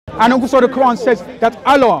And also the Quran says that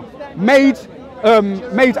Allah made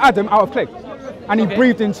Adam out of clay, and he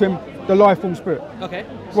breathed into him the life-form spirit. Okay.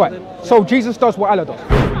 Right. So Jesus does what Allah does.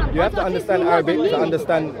 You have to understand Arabic to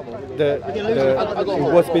understand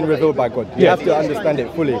what's been revealed by God. You have to understand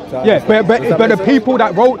it fully. Yeah, but the people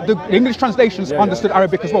that wrote the English translations understood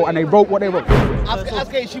Arabic as well, and they wrote what they wrote. Ask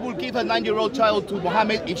her if she would give her 9-year-old child to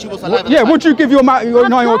Muhammad if she was alive. Yeah, would you give your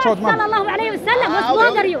 9-year-old child to Muhammad? What's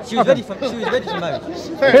bother you? She was ready to marry.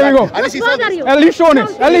 Here we go. What's bother you? At least you're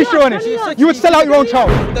honest. At least you're honest. You would sell out your own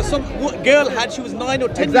child. Some girl she was 9 or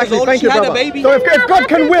 10 Exactly, years old, thank she you, had brother. a baby. So if God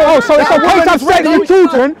can will, so it's okay to set your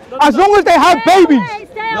children as long as they have babies.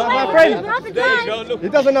 No, my friend, There you go, look. he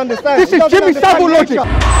doesn't understand. This is Jimmy Savile logic.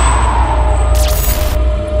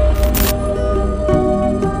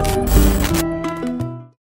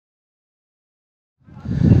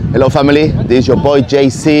 Hello family, this is your boy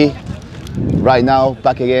JC. Right now,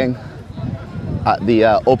 back again at the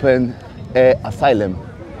open air asylum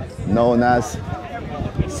known as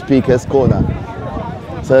Speaker's Corner.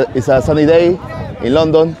 So it's a sunny day in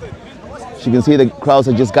London. As you can see, the crowds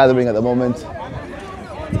are just gathering at the moment.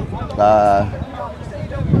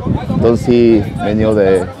 Don't see many of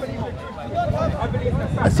the...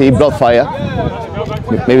 I see Bloodfire.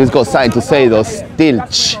 Maybe he's got something to say though.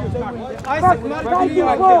 Stilch.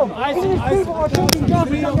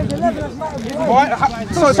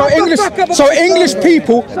 So English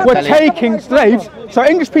people were taking slaves. So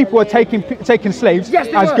English people were taking slaves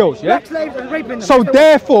as girls, yeah. So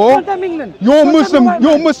therefore, your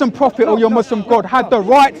Muslim prophet or your Muslim God had the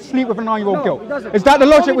right to sleep with a 9-year-old girl. Is that the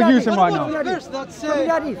logic we're using right now?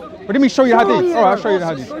 What do you mean show you hadith? All right, I'll show you the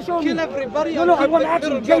hadith. Kill everybody. No, I want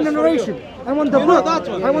actually Jane narration. I want the book.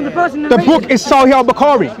 I want the person. The book is Sahih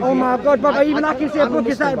al-Bukhari. Oh my God, brother! Even I can say a book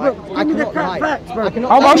is that book. Give me the facts, bro.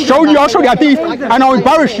 I'll show you the hadith, and I'll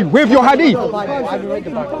embarrass you with your hadith.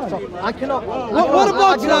 I cannot. What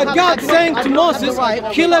about God saying to Moses,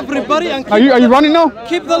 kill everybody and Are you running now?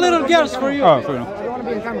 keep the little girls for you? Oh, fair enough.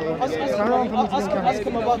 Ask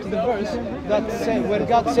him about the verse that where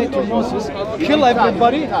God said to Moses, kill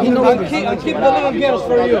everybody and keep the little girls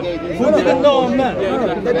for you. Who didn't know a man?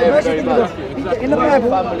 In the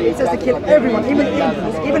Bible, it says to kill everyone, even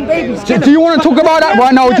infants, even babies. Do you want to talk about that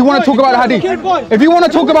right now, or do you want to talk about the hadith? If you want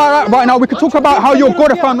to talk about that right now, we can talk about how your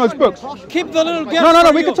God found those books. Keep the little girls.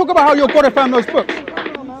 No, we can talk about how your God found those books.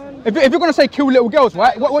 If you're going to say kill little girls,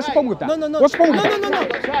 right? What's the problem with that? No. What's the problem with that?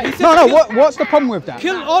 No. What's the problem with that?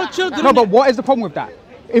 Kill all children. No, but what is the problem with that?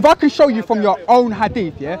 If I can show you from your own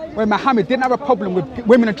hadith, yeah, where Muhammad didn't have a problem with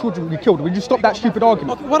women and children being killed, would you stop that stupid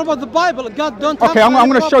argument? Okay, what about the Bible? God don't have Okay, I'm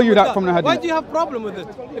going to show you that God. from the hadith. Why do you have a problem with it?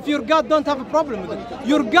 If your God don't have a problem with it.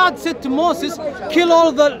 Your God said to Moses, kill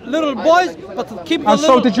all the little boys, but keep the And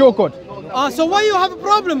little... so did your God. So why you have a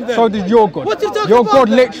problem then? So did your God. What you talking your about God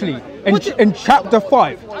then? literally, in chapter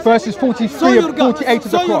 5, verses 43 of 48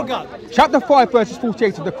 of the Quran. Chapter 5, verses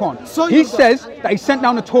 48 of the Quran. He says that he sent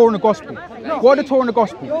down the Torah and the Gospel. What are the Torah and the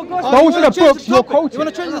Gospel? Those are the books you're quoting. You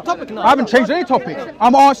want to change the topic now? I haven't changed any topic.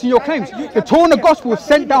 I'm answering your claims. The Torah and the Gospel was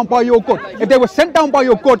sent down by your God. If they were sent down by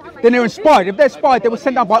your God, then they're inspired. If they're inspired, they were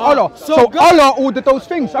sent down by Allah. So Allah ordered those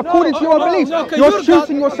things according to your own beliefs. You're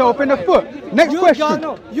shooting yourself in the foot. Next question.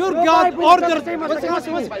 Your God ordered.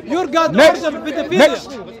 Your God ordered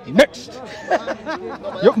pedophilia. Next.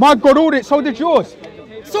 My God ordered it, so did yours.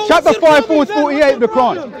 So Chapter 5, verse 48 of the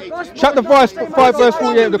Quran. Chapter 5, verse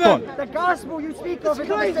 48 of the Quran. The gospel you speak of is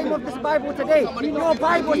not the same of this Bible today. Your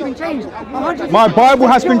Bible has been changed. My Bible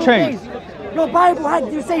has been changed. Your Bible had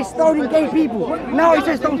to say stoning gay people. Now it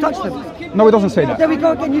says don't touch them. No, it doesn't say that. There we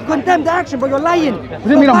go again. You condemn the action, but you're lying. What do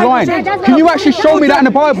you mean I'm lying? Can you actually show me that in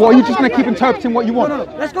the Bible, or are you just going to keep interpreting what you want? No.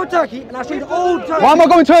 Let's go Turkey, and I'll show you the old Turkey. Why am I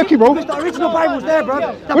going Turkey, bro? Because the original Bible's there, bro.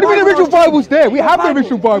 What do you mean the original Bible's there? We have the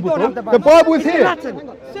original Bible, bro. The Bible is here.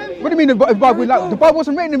 What do you mean the Bible is Latin? The Bible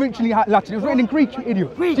wasn't written originally Latin. It was written in Greek, you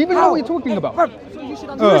idiot. Do you even know what you're talking about?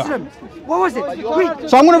 Jerusalem. What was it? Greek.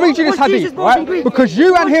 So I'm going to read you this hadith, right? Because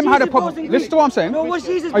you and him had a problem. Listen to what I'm saying.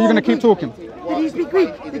 Are you going to keep talking? Did he speak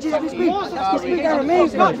Greek? Did Jesus speak Greek? He speak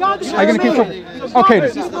Aramaic. Are you going to keep talking? Okay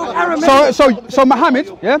then. So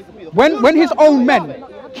Muhammad, yeah, when his own men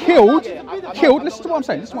killed, listen to what I'm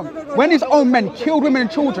saying, when his own men killed women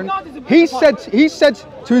and children, he said to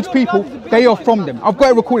his people, they are from them. I've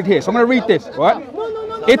got it recorded here, so I'm going to read this, right?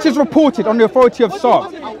 It is reported on the authority of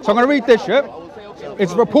Saab. So I'm going to read this, yeah?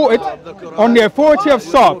 It's reported on the authority of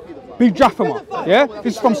Saab, B. Jaffama, yeah?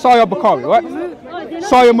 This is from Sahih Bukhari, right?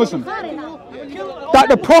 Sahih Muslim. That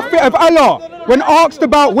the Prophet of Allah, when asked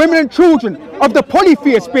about women and children of the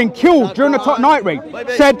polytheists being killed during the night raid,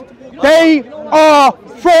 said, they are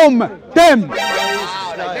from them.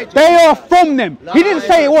 They are from them. He didn't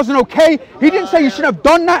say it wasn't okay. He didn't say you shouldn't have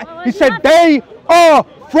done that. He said they are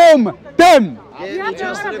from them.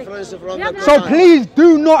 So please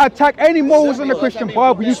do not attack any morals in the Christian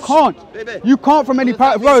Bible. You can't. You can't from any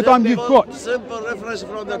paradigm you've got. Simple reference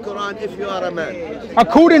from the Quran if you are a man.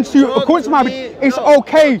 According to Muhammad, it's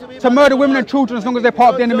okay to murder women and children as long as they're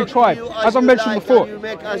part of the enemy tribe. As I mentioned before. You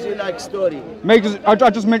make as you like story. I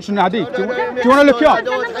just mentioned the hadith. Do you want to look it up? Do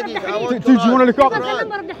you want to look it up?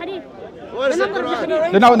 Where's the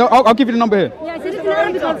Quran? No, I'll give you the number here. Yeah, is it in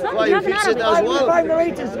Arabic also? Why you fix it as well?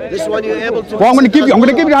 This one you're able to. Well, I'm going to give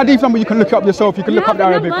you the hadith number. You can look it up yourself. You can look up the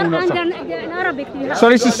Arabic. All that stuff. So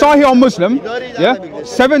this is Sahih Muslim. Yeah,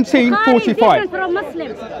 1745. From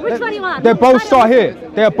Muslims. Which one you are? They're both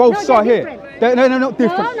Sahih. They are both Sahih. They're not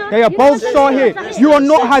different. They are both Sahih. You are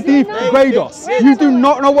not hadith grader. You do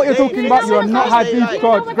not know what you're talking about. You are not hadith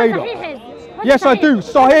grader. Yes, I do.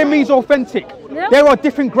 Sahih means authentic. There are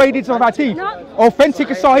different grades of hadith. Authentic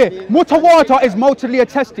is Sahih. Mutawatir is multiply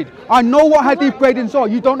attested. I know what hadith gradings are.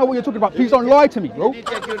 You don't know what you're talking about. Please don't lie to me, bro. Did you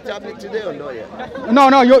take your tablet today or not yet?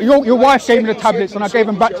 No, your wife gave me the tablets and I gave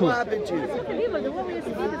them back to her.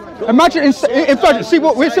 Imagine, in fact, see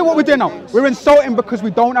what we're doing now. We're insulting because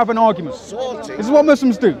we don't have an argument. This is what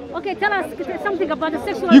Muslims do. Okay, tell us something about the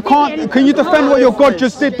sexual. You can't. Can you defend what your God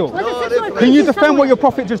just did, though? Can you defend what your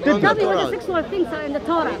prophet just did? Tell me what the sexual things are in the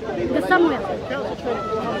Torah, in the somewhere.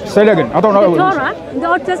 Say that again. I don't know. The Torah, in the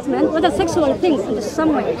Old Testament, what are sexual things in the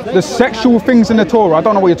somewhere? The sexual things in the Torah. I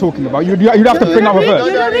don't know what you're talking about. You'd have to bring up a verse.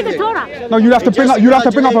 You don't read the Torah. No, you'd have to bring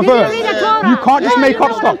up a verse. You can't just make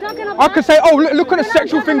up stuff. I could say, oh, look at the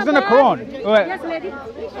sexual things in the Quran. Yes, lady.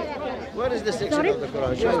 What is the section of the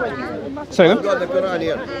Quran? Show me. Say I've got the Quran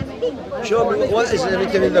here. Show me what is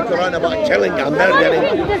written in the Quran about killing and murdering.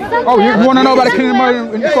 Oh, you want to know about the killing and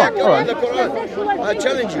murdering in the Quran? All right. The Quran. I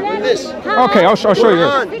challenge you with this. Okay, I'll show you.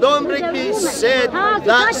 Don't bring me said,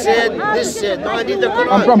 that said, this said. No, I need the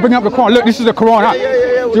Quran. I'm bringing up the Quran. Look, this is the Quran app. Do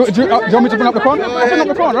you want me to bring up the Quran? Go I'll bring up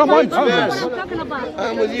the Quran. I don't mind.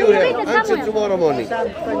 I'm with you here until tomorrow morning.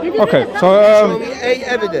 Okay, so Show me a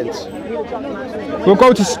evidence. we'll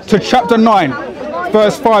go to chapter 9,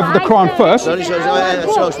 verse 5 of the Quran first.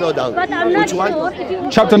 Slow down. Which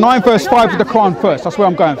one? Chapter 9, verse 5 of the Quran first. That's where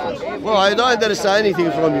I'm going first. Well, I don't understand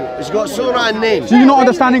anything from you. It's got surah and name. Do you not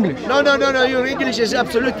understand English? No. Your English is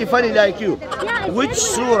absolutely funny like you. Which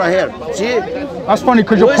surah here? See? That's funny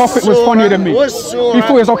because your prophet was funnier than me. He thought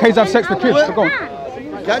it was okay to have sex with kids. So go on.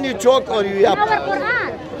 Can you talk or you yap?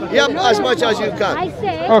 Yap as much as you can.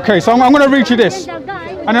 Okay, so I'm going to read you this.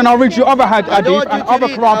 And then I'll read you other hadith and other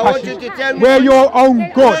Quran passages where your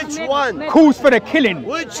own God calls for the killing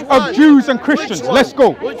of Jews and Christians. Let's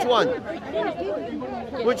go. Which one?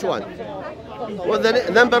 Which one? What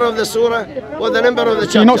the number of the surah? What the number of the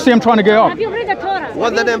chapter? Do you not see him trying to get up?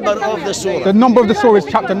 What the number of the surah? The number of the surah is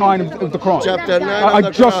chapter 9 of the Quran. Chapter 9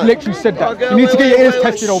 I just literally said that. Okay, you need to get your ears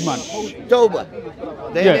tested, old man. Tawbah.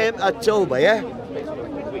 They name at Tawbah, yeah?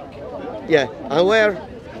 Yeah. And where?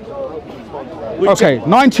 Okay,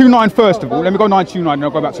 929 first of all. Let me go 929 and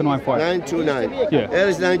I'll go back to 95. 929. Yeah. Here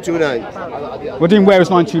is 929. We're doing where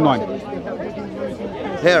is 929?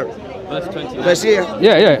 Here. Verse here.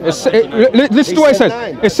 Yeah. This is what it says.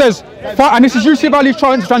 It says, fight, and this is Yusuf Ali's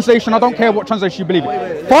translation. I don't care what translation you believe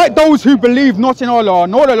in. Fight those who believe not in Allah,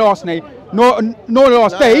 nor the last day, nor the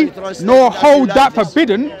last day, nor hold that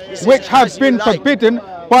forbidden, which has been forbidden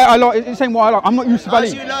by Allah. It's saying what I like. I'm not Yusuf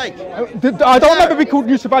Ali. I don't ever be called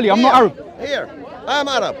Yusuf Ali. I'm not Arab. Here, I'm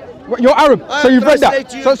Arab. You're Arab, so you've read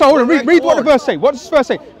that. So hold on, read what the verse say. What does the verse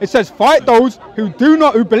say? It says, fight those who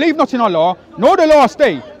believe not in Allah, nor the last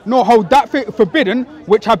day, nor hold that forbidden,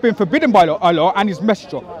 which have been forbidden by Allah and His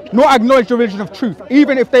messenger, nor acknowledge the religion of truth,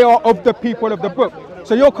 even if they are of the people of the book.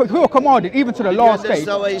 So you're commanded, even to the last day,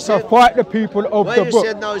 to fight the people of the book. What you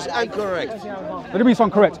said now is incorrect. What do you mean it's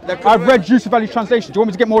incorrect? I've read Yusuf Ali's translation. Do you want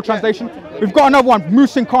me to get more translation? We've got another one,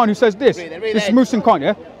 Musl Khan, who says this. This is Musl Khan,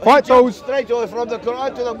 yeah? Fight those... straight away from the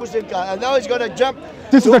Quran to the Muslim Khan, and now he's going to jump...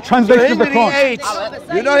 This is the translation of the Quran. Henry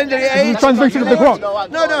VIII. You know Henry VIII? This is the translation of the Quran.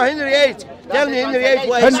 No, Henry VIII. Tell me Henry VIII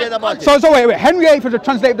what he said about it. So wait. Henry VIII is the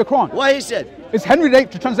translator of the Quran. What he said? It's Henry VIII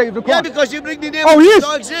to translate the Quran. Yeah, because you bring the name. Oh, he is.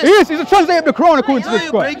 Don't exist. He is. He's a translator of the Quran according to this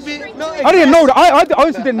guy. I didn't know that. I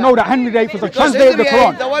honestly didn't know that Henry VIII was a translator of the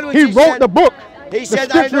Quran. He wrote the book. He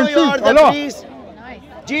said, "I know you are the priest.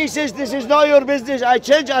 Jesus, this is not your business. I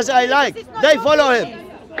change as I like." They follow him.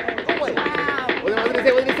 What did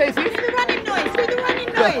they say? Do the running noise. Do the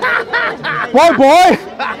running noise. Boy.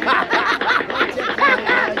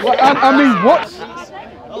 I mean, what?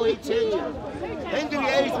 Oh, he changed it. Henry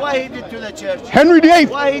VIII Why he did to the church? Henry VIII.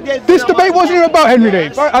 Why he did? This debate wasn't even about Henry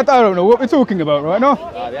VIII. I don't know what we're talking about right now.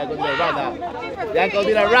 The uncle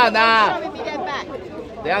did a run now.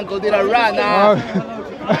 The uncle did a run now.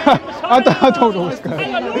 I don't know what's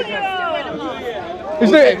going on.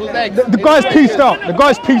 The guy's pieced out. The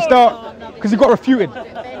guy's pieced out because he got refuted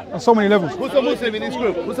on so many levels. Who's a Muslim in this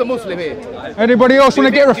group? Who's a Muslim here? Anybody else want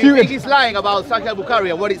to get refuted? Do you think he's lying about Sahih al-Bukhari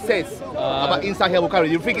and what it says about in Sahih al-Bukhari?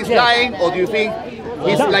 Do you think he's lying, or do you think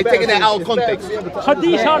he's like taking it out of context?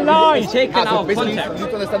 Hadith are lies. Taken out of Basically, context. you need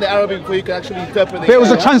to understand the Arabic before you can actually interpret it. But it was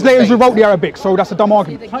the translators who wrote the Arabic, so that's a dumb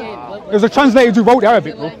argument. It was the translators who wrote the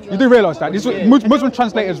Arabic, bro. You do realise that. Muslim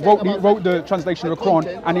translators wrote the translation of the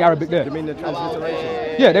Quran and the Arabic there. You mean the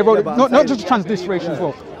transliteration? Yeah, they wrote it, not just the transliteration as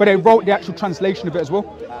well, but they wrote the actual translation of it as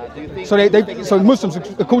well. So Muslims,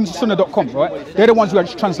 according to Sunnah.com, right, they're the ones who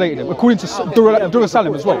actually translated it. According to Dur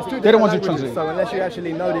Salam as well, they're the ones who translated it. So unless you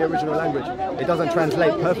actually know the original language, it doesn't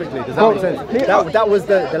translate perfectly. Does that make sense? That was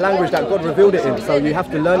the language that God revealed it in. So you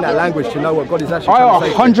have to learn that language to know what God is actually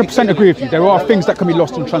trying to say. 100% agree with you. There are things that can be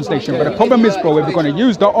lost in translation, but the problem is, bro, if we're going to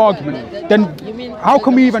use that argument, then how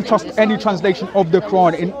can we even trust any translation of the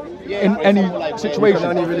Quran in any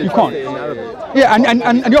situation? You can't. Yeah,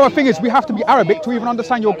 and the other thing is we have to be Arabic to even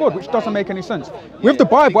understand your God, which doesn't make any sense. With the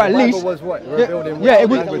Bible, at least, it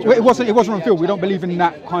wasn't revealed. We don't believe in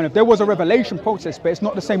that kind of. There was a revelation process, but it's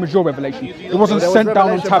not the same as your revelation. It wasn't sent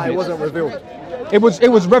down on tablets. It wasn't revealed. It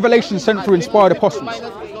was revelation sent through inspired apostles.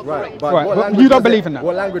 Right, but you don't believe in that.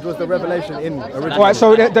 What language was the revelation in originally? Right,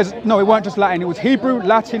 so no, it weren't just Latin. It was Hebrew,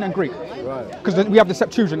 Latin, and Greek. Because we have the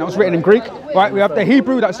Septuagint that was written in Greek, right? We have the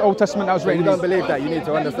Hebrew, that's Old Testament, that was written in Greek. You don't believe that? You need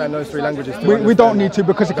to understand those three languages. We don't need to,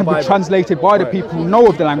 because it can be translated by the people who know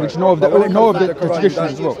of the language, know of the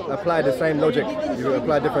traditions as well. Apply the same logic. You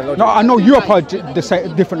apply different logic. No, I know you apply the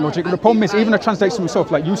same different logic. But the problem is, even the translators themselves,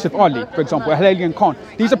 like Yusuf Ali, for example, Hilali Khan,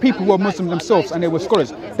 these are people who are Muslims themselves and they were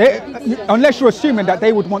scholars. Unless you're assuming that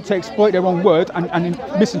they would want to exploit their own word and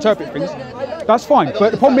misinterpret things, that's fine.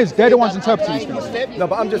 But the problem is, they're the ones interpreting these things. No,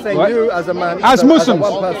 but I'm just saying, you as a man, as Muslims,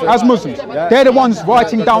 they're the ones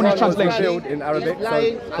writing down these translations in Arabic.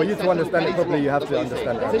 So for you to understand it properly, you have to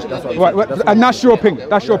understand Arabic. That's right, and that's your opinion.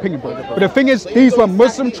 That's your opinion, bro. But the thing is, these were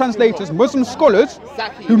Muslim translators, Muslim scholars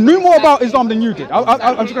who knew more about Islam than you did.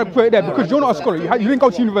 I'm just going to put it there because you're not a scholar. You didn't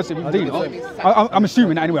go to university with Medina. I'm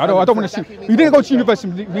assuming that anyway. I don't want to assume. You didn't go to university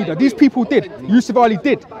with Medina. These people did. Yusuf Ali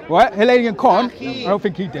did. Right? Hilali Khan. I don't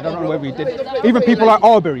think he did. I don't know whether he did. Even people like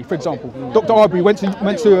Arbery, for example. Dr. Arbery went to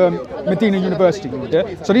Medina University.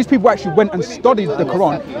 Yeah? So these people actually went and studied the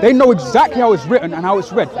Quran. They know exactly how it's written and how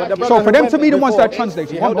it's read. So for them to be the ones that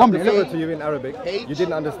translate, one minute. To you in Arabic, you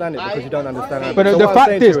didn't understand it because you don't understand Arabic.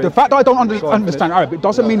 But the fact that I don't understand Arabic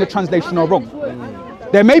doesn't mean the translation are wrong.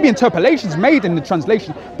 There may be interpolations made in the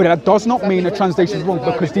translation, but that does not mean the translation is wrong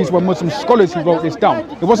because these were Muslim scholars who wrote this down.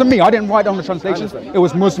 It wasn't me. I didn't write down the translations. It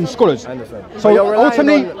was Muslim scholars. So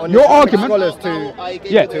ultimately, your argument,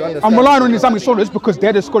 I'm relying on Islamic scholars because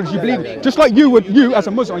they're the scholars you believe in. Just like you as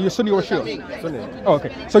a Muslim, are you Sunni or Shia? Sunni. Oh,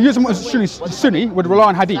 okay. So you as a Sunni would rely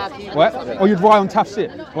on Hadith, right? Or you'd rely on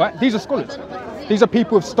Tafsir, right? These are scholars. These are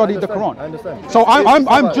people who've studied the Quran. I understand. So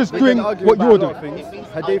I'm just doing what you're doing.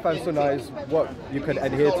 Hadith and Sunnah is what you could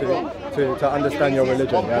adhere to understand your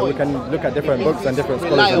religion. Yeah? We can look at different books and different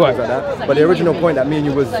scholars and things like that. But the original point that me and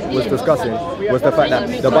you was discussing was the fact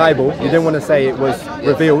that the Bible, you didn't want to say it was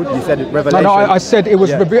revealed. You said revelation. No, I said it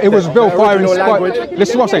was revealed. It was revealed, fire, and inspired.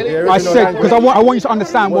 Listen to what I'm saying. I said because I want you to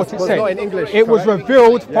understand what it said. Not in English, it was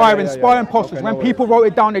revealed, fire, inspired apostles. When people wrote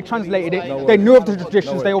it down, they translated it. They knew of the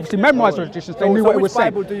traditions. They obviously memorized the traditions. They knew what it was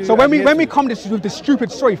saying. So when we come with this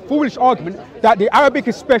stupid story, foolish argument that the Arabic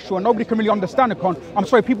is special and nobody can really understand the Quran, I'm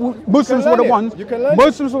sorry, Muslims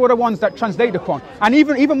were the ones that translate the Quran. And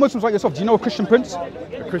even Muslims like yourself, do you know a Christian Prince?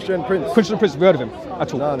 A Christian Prince? Christian Prince, have you heard of him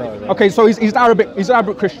at all? No. Okay, so he's an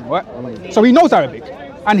Arabic Christian, right? So he knows Arabic.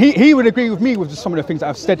 And he would agree with me with some of the things that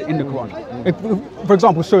I've said in the Quran. If, for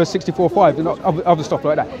example, Surah 64:5 and other stuff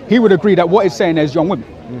like that. He would agree that what it's saying is young women.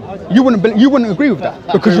 You wouldn't agree with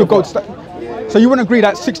that because you'll go to... So you wouldn't agree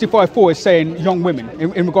that 65:4 is saying young women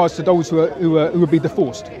in regards to those who would be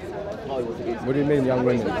divorced? What do you mean young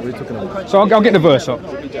women? What are you talking about? So I'll get the verse up.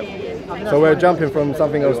 So we're jumping from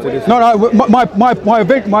something else to this? No,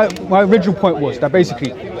 my original point was that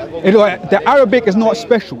basically The Arabic is not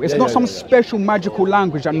special. It's not some special magical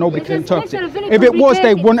language that nobody can interpret. If it was,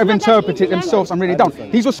 they wouldn't have interpreted it themselves and written it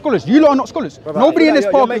down. These are scholars. You lot are not scholars. Nobody in this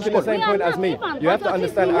park is making the same point as me. You have to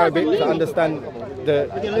understand Arabic to understand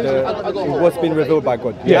what's been revealed by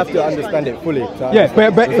God. You have to understand it fully.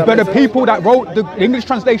 But the people that wrote the English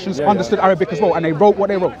translations understood Arabic as well, and they wrote what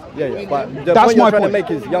they wrote. But the point you're trying to make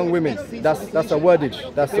is young women. That's a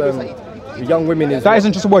wordage. That's young women is. That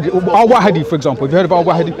isn't just a word. Al-Wahidi, for example. Have you heard of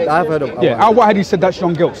Al-Wahidi? I've heard of Al-Wahidi. Yeah, Al-Wahidi said that's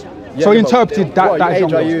young girls. So he interpreted that as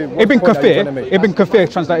young girls. Ibn Kathir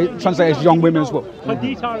translated as young women as well.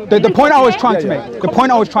 The point I was trying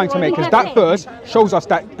to make is that verse shows us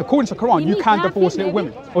that according to the Quran, you can divorce little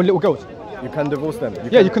women or little girls. You can divorce them.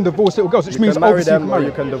 You can divorce little girls, which means obviously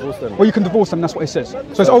you can divorce them. Or you can divorce them, that's what it says.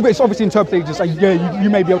 So it's obviously interpreted as like, you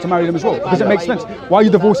may be able to marry them as well, because it makes sense. Why are you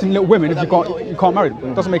divorcing little women if you can't marry them?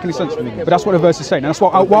 It doesn't make any sense to me. But that's what the verse is saying, and that's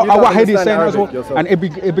what Al-Wahidi is saying as well, and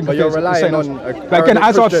Ibn Kathir is saying as well. But again,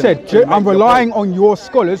 as I've said, I'm relying on your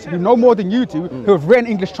scholars who know more than you do, who have written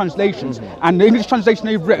English translations, and the English translation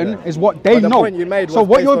they've written is what they know. So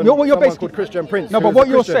what you're basically Christian Prince. No, but what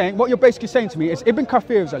you're basically saying to me is Ibn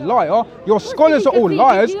Kathir is a liar. Your scholars are all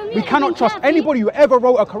liars. We cannot trust anybody who ever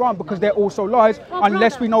wrote a Quran because they're also liars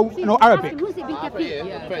unless we know Arabic. This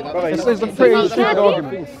is a pretty stupid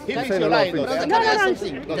argument. The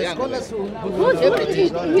scholars who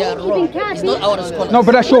interpreted their wrong. It's not our scholars. No,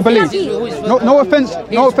 but that's your belief. No offense,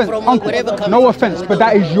 uncle. No offense, but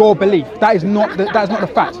that is your belief. That is not the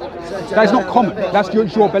fact. That is not common. That's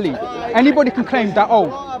your belief. Anybody can claim that,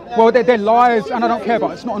 well, they're liars and I don't care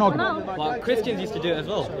about it. It's not an argument. Well, Christians used to do it as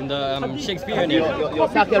well in the Shakespearean era.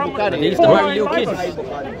 They used to marry little kids.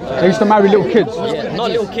 They used to marry little kids? Yeah,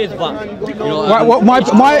 not little kids, but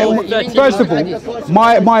first of all,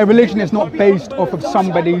 my religion is not based off of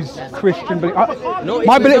somebody's Christian belief.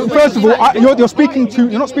 First of all, you're not speaking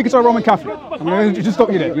to a Roman Catholic. I'm going to just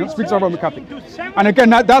stop you there. You're not speaking to a Roman Catholic. And again,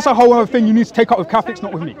 that's a whole other thing you need to take up with Catholics,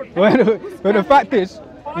 not with me. But the fact is,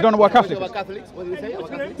 you don't know what Catholic is.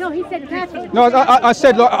 No, he said Catholic. No, I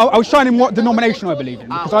said, like, I was showing him what denomination I believe in,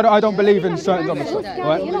 because I don't believe in certain denominations.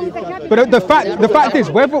 Right? But the fact is,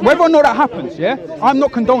 whether or not that happens, I'm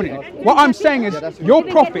not condoning it. What I'm saying is, your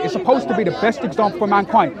prophet is supposed to be the best example for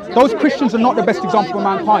mankind. Those Christians are not the best example for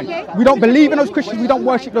mankind. We don't believe in those Christians. We don't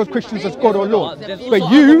worship those Christians as God or Lord. But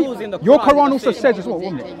your Quran also says as well,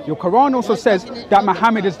 your Quran also says that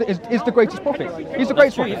Muhammad is the greatest prophet. He's the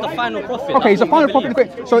greatest prophet. He's the final prophet. Okay, he's the final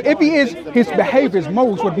prophet. So if he is, his behaviours,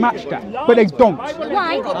 morals would match that, but they don't.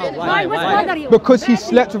 Why? Why? What's bothering you? Because he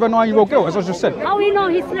slept with a 9-year-old girl, as I just said. How you know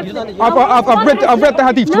he slept with her? I've read the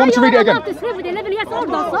hadith. Do you want me to read it again? No, you're allowed to sleep with 11 years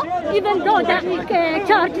old also, even though the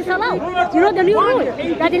church is allowed. You know the new rule,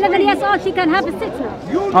 that 11 years old she can have a sex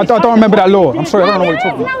now. I don't remember that law. I'm sorry, I don't know what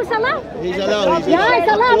you're talking about. Now it's allowed. He's allowed. Yeah,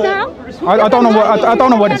 it's allowed now. I don't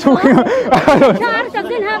know what they're talking about. The church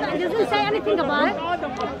doesn't say anything about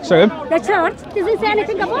it. Sorry? The church doesn't say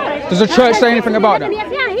anything about it. Does the church say anything about that?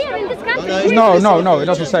 Yeah, here in this country. No, it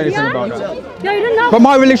doesn't say anything about that. No, you don't know. But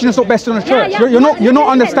my religion is not based on the church. You're not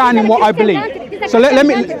understanding what I believe. So let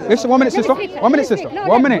me listen. 1 minute, sister. 1 minute, sister.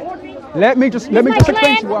 1 minute. Let me just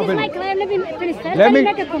explain to you what I believe. Let me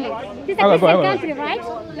make a comment. This is a Christian country, right?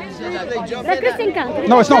 The Christian country.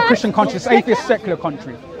 No, it's not a Christian country. It's an atheist secular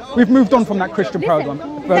country. We've moved on from that Christian paradigm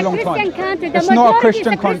for a long time. It's not a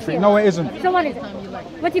Christian country. No, it isn't. So what is it?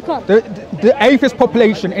 What do you call it? The atheist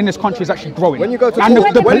population in this country is actually growing. When you go to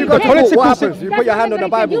court, what happens? You put your hand on the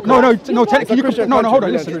Bible. No, technically you can. No, hold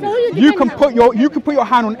on, listen. You can put your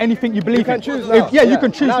hand on anything you believe in. Yeah, you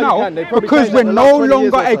can choose now because we're no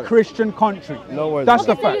longer a Christian country. That's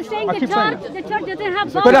the fact. I keep saying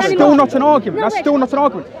that. But that's still not an argument. That's still not an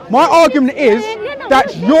argument. My argument is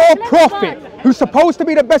that your prophet, who's supposed to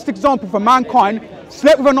be the best example for mankind,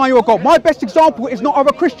 slept with a 9-year-old girl. My best example is not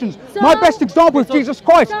other Christians. My best example is Jesus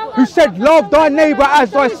Christ, who said, love thy neighbour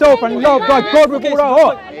as thyself and love thy God with all thy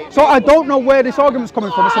heart. So I don't know where this argument's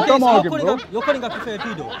coming from. It's a dumb argument, bro. You're calling Capt a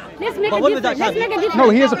pedo. Let's make a difference. No,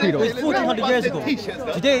 he is a pedo. It's 1400 years ago.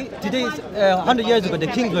 Today, 100 years ago, the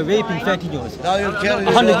kings were raping 13-years.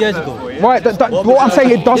 100 years ago. Right, what I'm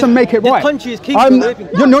saying, it doesn't make it right. This country is kings were raping.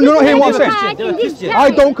 You're not hearing what I'm saying.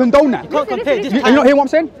 I don't condone that. You can't compare. You're not hearing what I'm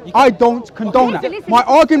saying? I don't condone that. My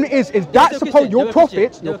argument is that your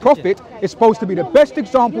prophet is supposed to be the best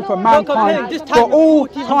example for mankind for all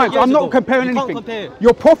times. I'm not comparing anything.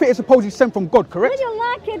 Your prophet is supposedly sent from God, correct?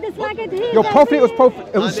 Your prophet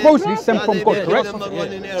was supposedly sent from God, correct?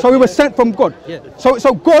 So he was sent from God.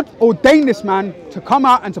 So God ordained this man to come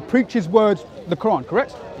out and to preach his words, the Quran,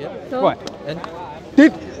 correct? Yeah. Right.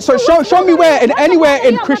 So show me where anywhere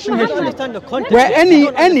in Christian history where any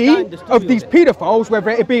of these paedophiles, whether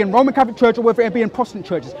it be in Roman Catholic Church or whether it be in Protestant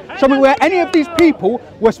churches, show me where any of these people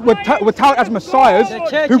were touted as messiahs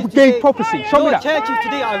who gave prophecy. Show me that. Your churches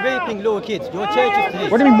today are raping little kids. Your churches today.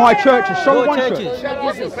 What do you mean my churches? Show one church.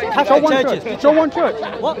 Show one church. Show one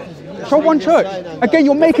church. What? Show one church. Again,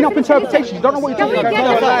 you're making up interpretations. You don't know what you're talking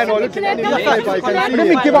about. Let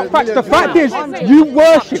me give up facts. The fact is, you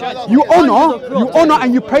worship, you honor,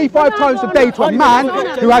 and you pray 5 times a day to a man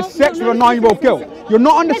who has sex with a 9-year-old girl. You're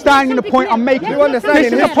not understanding the point I'm making. This is supposed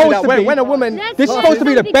to be this is supposed to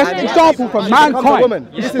be the best example for mankind.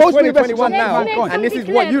 It's supposed to be the best example for mankind. And this is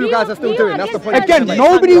what you guys are still doing. That's the point. Again,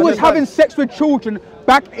 nobody was having sex with children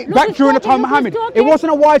back during the time of Muhammad. It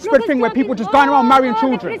wasn't a widespread thing where people just going around marrying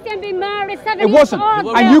children. It wasn't.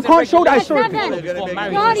 And you can't show that historically.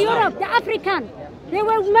 All Europe, the African. They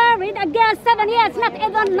were married a girl 7 years, not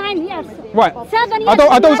even 9 years. Right. 7 years.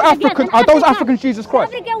 Are those Africans? Are those Africans Jesus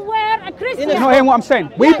Christ? African were a Christian. You're not hearing what I'm saying.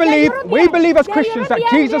 We believe as Christians that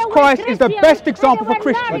Jesus Christ is the best example for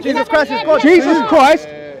Christians. Jesus Christ is God.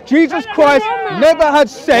 Jesus Christ never had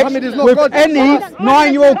sex with any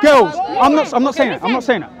 9-year-old girls. I'm not saying that.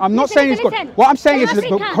 I'm not saying he's good. What I'm saying is that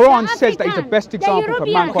the Quran says that he's the best example for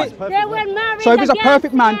mankind. So if he's a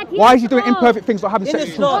perfect man, why is he doing imperfect things like having sex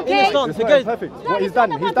with children? It's not perfect. What he's done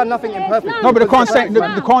nothing imperfect. No, but the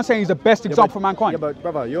Quran saying he's the best example for mankind. Yeah, but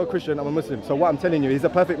brother, you're a Christian, I'm a Muslim. So what I'm telling you, he's a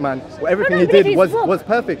perfect man. Everything he did was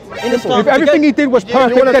perfect. If everything he did was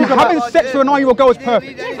perfect, then having sex with a 9-year-old girl is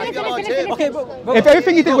perfect. If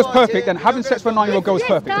everything he did was perfect, then having sex with a 9-year-old girl is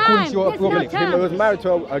perfect, according to your belief. He was married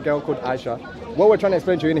to a girl called Aisha. What we're trying to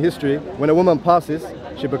explain to you in history, when a woman passes,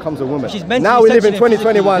 she becomes a woman. Now we live in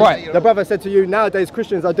 2021. Right. The brother said to you, nowadays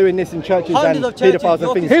Christians are doing this in churches and pedophiles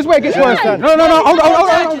and things. Here's where it gets worse. No, hold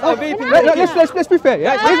on. Let's be fair.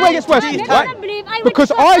 Yeah? Here's where it gets worse. Right? Because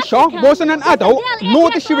Aisha wasn't an adult, nor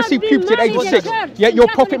did she receive puberty at age of 6. Yet your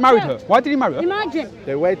prophet married her. Why did he marry her? Imagine.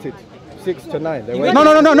 They waited 6 to 9. No.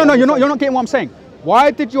 You're not getting what I'm saying.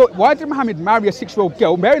 Why did Muhammad marry a 6-year-old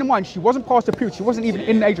girl? Bearing in mind, she wasn't past the puberty. She wasn't even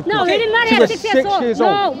in the age of puberty. No, he didn't marry her 6 years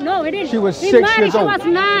old. No, he didn't. She was 6 years old. She was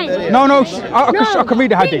 9. No, I can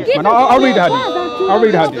read the hadith, man. I'll read the hadith. I'll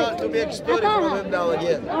read the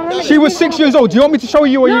hadith. She was 6 years old. Do you want me to show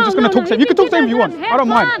you, or are you just going to talk to him? You can talk to him if you want. I don't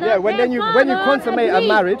mind. Yeah, when you consummate a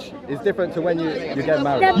marriage, it's different to when you get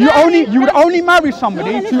married. You would only marry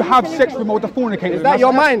somebody to have sex with or to fornicate with. Is that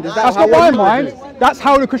your mind? That's not my mind. That's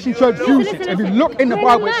how the Christian church views it. If you look in the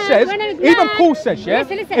Bible, it says, even Paul says, yeah,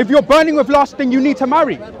 if you're burning with lust, then you need to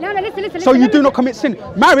marry. So you do not commit sin.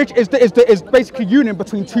 Marriage is basically union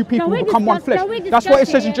between 2 people who become one flesh. That's what it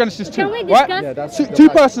says in Genesis 2, right? Two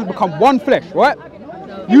persons become one flesh, right?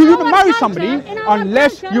 You wouldn't marry somebody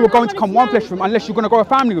unless you were going to become one flesh with them, unless you're going to grow a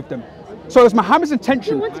family with them. So it was Muhammad's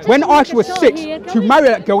intention, when Aisha was 6, to marry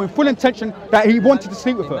that girl in full intention that he wanted to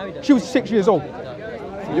sleep with her. She was 6 years old.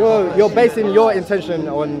 You're basing your intention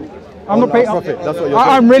on profit. That's what you're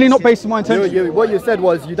I'm really not basing my intention. What you said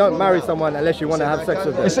was you don't marry someone unless you want to have sex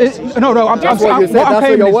with them. That's what you said. That's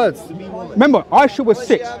what your words. Remember, Aisha was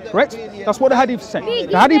 6, correct? That's what the hadith is saying.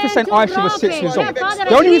 The hadith is saying Aisha was 6 years old.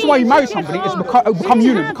 The only reason why you marry somebody is to become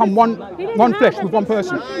union, become one flesh with one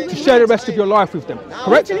person, to share the rest of your life with them,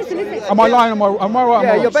 correct? Am I lying? Am I right?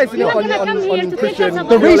 Yeah, you're basing it on Christian.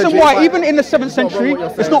 The reason why, even in the 7th century,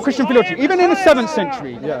 it's not Christian theology. Even in the 7th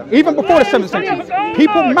century, even before the 7th century,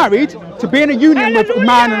 people married to be in a union with a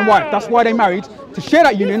man and wife. That's why they married, to share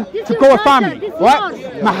that union, to grow a family,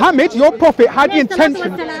 right? Muhammad, your prophet, had the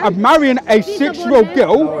intention of marrying a 6-year-old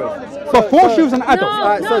girl before she was an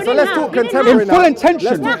adult. So let's talk contemporary in full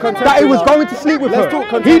intention that he was going to sleep with her.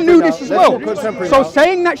 He knew this as well. So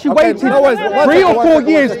saying that she waited 3 or 4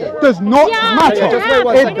 years does not matter.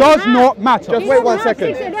 It does not matter. Just wait 1 second.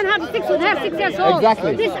 You don't have sex with her 6 years old.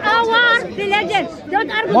 Exactly. This is our religion.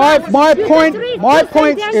 Don't argue. My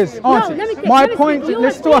point is, listen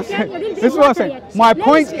to what I'm saying. My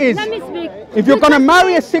point is, if you're going to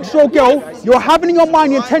marry a 6-year-old girl, you're having in your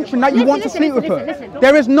mind the intention that you want to sleep with her.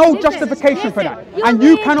 There is no justification for that, and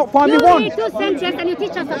you cannot find me one. You read 2 centuries and you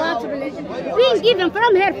teach us about religion. Being given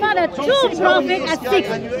from her father 2 prophets at 6,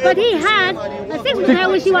 but he had a 6 with her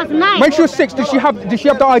when she was 9. When she was 6, did she have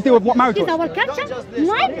the idea of what marriage was? It's our culture.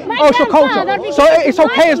 It's your culture. So it's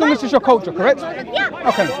okay as long as it's your culture, correct? Yeah.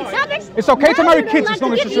 Okay. It's okay to marry kids as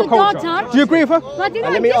long as it's your culture. Do you agree with her?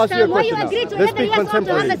 Let me ask you a question now. Let's be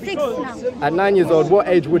contemporary. At 9 years old, what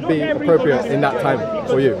age would be appropriate in that time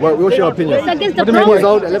for you? What's your opinion? 10 years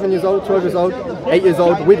old, 11 years old, 12 years old, 8 years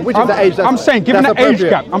old? Which is the age that's I'm saying, given the age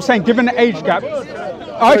gap. I'm saying, given the age gap.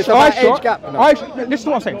 Listen to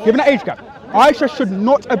what I'm saying. Given the age gap, Aisha should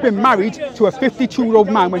not have been married to a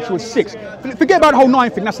 52-year-old man when she was 6. Forget about the whole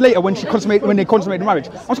 9 thing. That's later when they consummated marriage.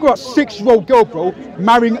 I'm talking about 6-year-old girl, bro,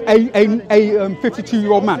 marrying a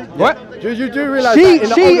 52-year-old man, right? You do realise that in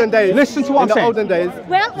the olden days. Listen to what I'm saying. In the olden days.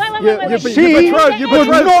 She would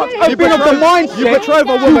not have been of the mindset to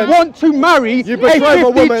want to marry a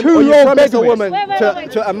 52-year-old Bedouin.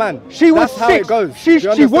 To a man. She was 6.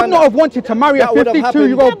 She would not have wanted to marry a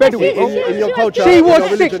 52-year-old Bedouin. In your culture, she was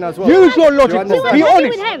 6. Well. Use your logic. Be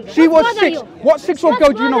honest. She was 6. What 6-year-old girl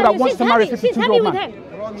do you know that wants to marry a 52-year-old man?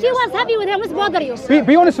 She was happy with him. What's bothering you?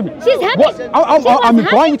 Be honest with me. She's happy. I'm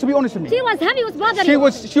inviting you to be honest with me. She was happy. What's bothering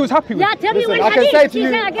you? She was happy with Yeah, tell me when I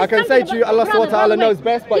can say to you, Allah subhanahu wa ta'ala knows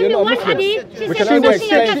best, but you're not Muslim. She was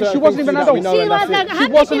 6. She wasn't even an adult. She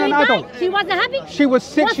wasn't an adult. She wasn't happy. She was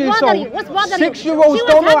 6 years old. What's bothering you? 6-year-olds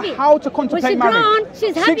don't know how to contemplate marriage.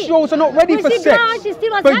 6-year-olds are not ready for sex.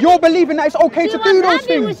 But you're believing that it's okay to do those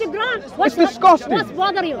things. It's disgusting. What's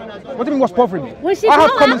bothering you? What do you mean what's bothering me? I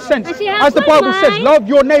have common sense. As the Bible says, love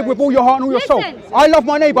your neighbour with all your heart and all your soul. I love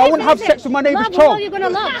my neighbour. I wouldn't have sex with my neighbour's child. You're gonna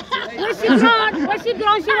love. When she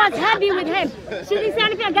grown, she was happy with him. She didn't say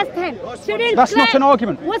anything against him. She didn't. That's not an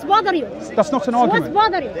argument. What's bothering you? That's not an argument.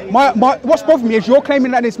 What's bothering you? What's bothering me is you're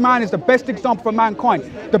claiming that this man is the best example for mankind.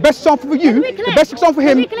 The best example for you, the best example for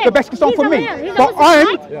him, the best example for me. But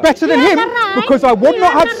I'm better than him because I would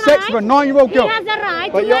not have sex with a 9-year-old girl.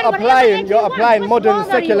 But you're applying modern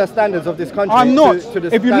secular standards of this country. I'm not. To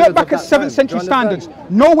the If you look back at 7th century standards,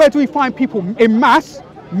 nowhere do we find people in mass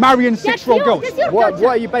marrying 6-year-old girls. What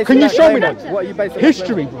are you basing Can you that show me claim that? on? What are you basing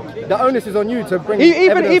History. The onus is on you to bring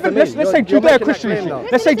Even evidence to me. let's say Judeo-Christian history.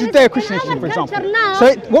 Let's say Judeo-Christian history, for example.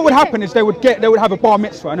 So what would happen is they would have a bar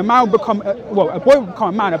mitzvah, and a man would become a boy would become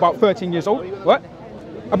a man about 13 years old, right?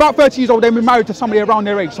 About 30 years old, they'd be married to somebody around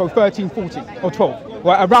their age, so 13, 14, or 12.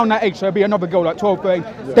 Right, around that age, so it'd be another girl like 12,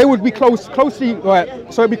 13. They would be closely,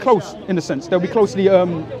 right? So it'd be close in a sense. They'll be closely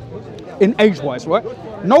in age-wise, right?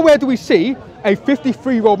 Nowhere do we see a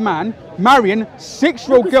 53-year-old man marrying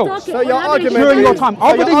 6-year-old girls. So your argument during your time,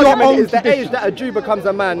 other than your own is the age that a Jew becomes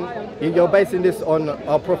a man. You're basing this on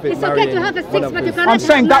our prophet. It's okay to have a 6, but you cannot. I'm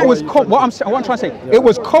saying that was what I'm trying to say. It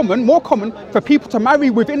was more common for people to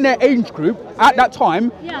marry within their age group at that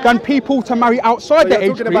time than people to marry outside their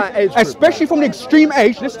age group, especially from the extreme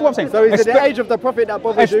age. Listen to what I'm saying. So is it the age of the prophet that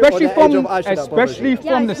bothers you, or the age of Aisha that bothers you? Especially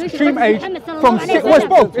from the extreme age, from 6. Well, it's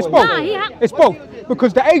both. It's both. It's both.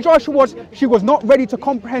 Because the age Aisha was, she was not ready to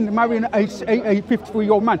comprehend marrying a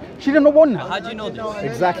 53-year-old man. She didn't want that. How do you know this?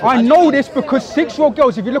 Exactly. I know this because 6-year-old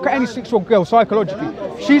girls, if you look at any 6-year-old girl psychologically,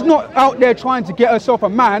 she's not out there trying to get herself a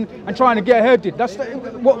man and trying to get her did. That's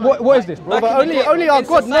what is this, bro? But only our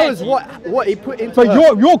God knows what he put into her.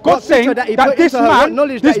 So you're God saying that this man,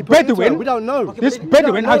 this Bedouin, we don't know. This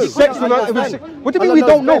Bedouin has sex with her. What do you mean we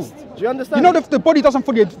don't know? Do you understand? You know the body doesn't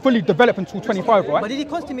fully develop until 25, right? But did he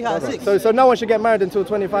constantly have 6? So no one should get married until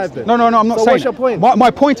 25 then? No, I'm not saying. So what's your point?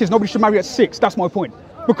 My point is nobody should marry at 6. That's my point.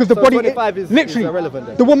 Because the body, 25 is literally, irrelevant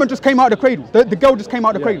then. the woman just came out of the cradle. The girl just came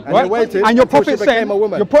out of the cradle, right? And your prophet said,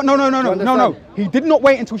 no. He did not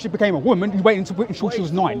wait until she became a woman. He waited until she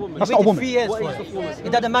was 9. That's not a woman. 3 years for it.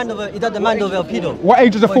 Is that the man of a pedo? What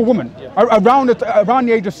age is a full woman? Around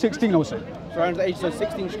the age of 16, I would say. So around the age of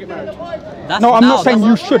 16, you should get married. No, I'm not saying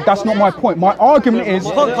you should. That's not my point. My argument is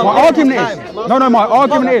that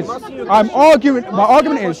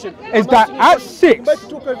at 6.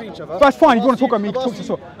 That's fine. If you want to talk about me, you can talk to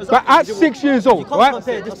yourself. But at 6 years old, right?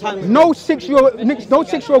 No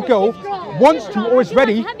 6-year-old girl wants to or is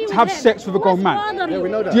ready to have sex with a grown man. Yeah, we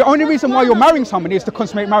know that. The only reason why you're marrying somebody is to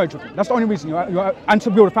consummate marriage with them. That's the only reason. And to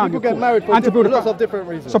build a family. People get married for lots of different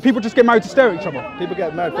reasons. So people just get married to stare at each other. People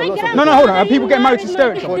get married for lots of No, hold on. People get married to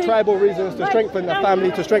stare at each other. For tribal reasons, to strengthen the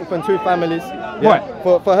family, to strengthen 2 families. Right.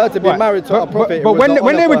 For her to be married to a prophet. But when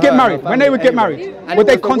they would get married, would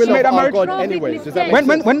they consummate that marriage?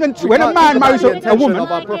 When a man marries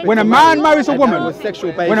a woman,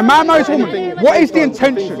 what is the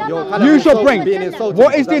intention? Use your brain.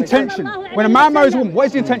 What is the intention? When a man marries a woman, what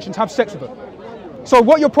is the intention? To have sex with her. So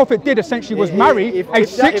what your prophet did essentially was marry a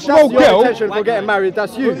 6-year-old girl. Intention for getting married,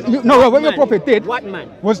 that's you. What your prophet did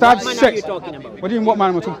was to have sex. What man are you talking about? What do you mean? What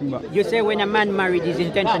man am I talking about? You say when a man married, his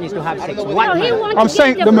intention is to have sex. What man? I'm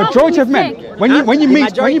saying the majority of men. When you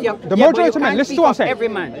meet the majority of men. Listen to what I'm saying. Every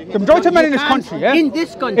man. The majority of men in this country, yeah. In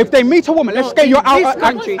this country. If they meet a woman, let's say you're out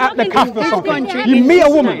at the cafe or something. You meet a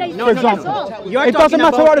woman, for example. It doesn't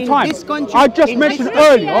matter at the time. I just mentioned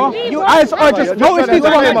earlier, as I just noticed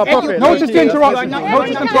the interruption.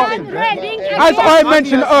 notice interruption. As I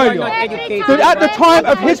mentioned earlier, that at the time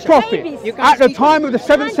of his prophet, at the time of the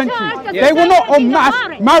 7th century, they were not en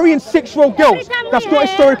masse marrying 6-year-old girls. That's not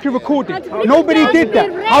historically recorded. Nobody did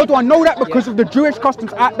that. How do I know that? Because of the Jewish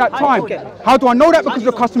customs at that time. How do I know that? Because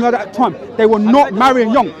of the customs at that time. They were not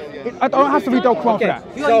marrying young. I don't have to read the Quran for that.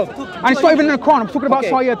 So, and it's not even in the Quran. I'm talking about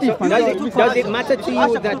Sayyid Hadith, man. Does it matter to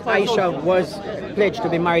you that Aisha was pledged to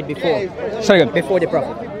be married before? Say again. Before the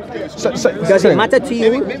Prophet? Does it matter to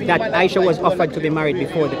you that Aisha was offered to be married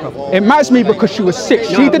before the Prophet? It matters to me because she was sick.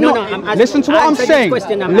 She did not. Listen to what I'm saying.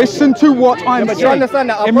 Listen to what I'm saying.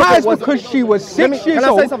 It matters because she was 6 years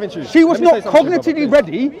old. She was not cognitively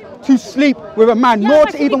ready to sleep with a man, nor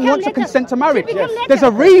to even want to consent to marriage. There's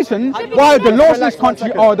a reason why the laws in this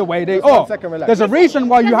country are the way they are. There's a reason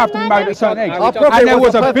why you have to be married at a certain age. And there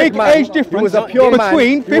was a big age difference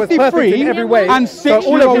between 53 and 6 years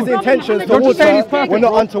old. All of his intentions towards her were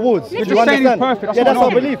not untoward. You're just saying he's perfect. Yeah, that's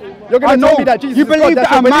what I believe. You're going to tell me that Jesus you is God. believe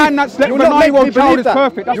that a man that slept with a 9-year-old child is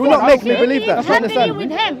perfect. You will not make me believe that. What's happening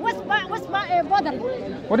with him? What's bothering you?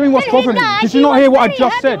 What do you mean what's bothering you? Did you not hear what I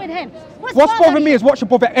just said? What's bothering me is what should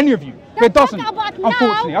bother any of you. But it doesn't,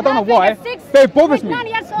 unfortunately. I don't know why, but it bothers me.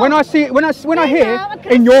 When I hear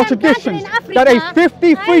in your traditions that a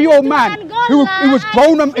 53-year-old man who was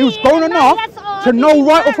grown enough to know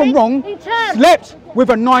right or from wrong slept with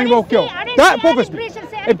a 9-year-old girl. That bothers me.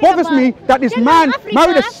 It bothers me that this man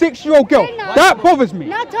married a 6-year-old girl. That bothers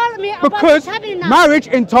me. Because marriage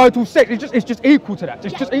entitles sex. It's just equal to that.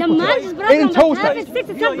 It's just equal to that. It entails that.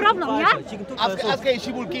 Ask her if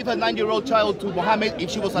she would give her 9-year-old child to Muhammad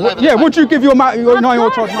if she was alive. Yeah, would you give your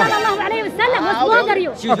 9-year-old child to Muhammad? What's bothering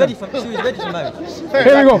you? She was ready to marry.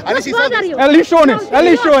 Here we go. What's bothering you? At least you're honest. At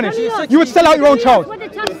least you're honest. You would sell out your own child. What the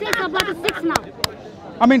church says about the 6 now?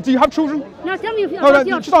 I mean, do you have children? No, tell me if you No, have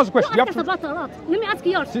yours. just answer the question. You ask us about a lot. Let me ask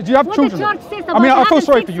yours. Do you have children? What the church says I mean, about I feel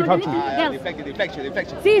sorry having for you to have children.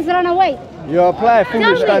 Defection. Please run away. You apply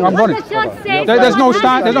foolish standards. I'm running. There's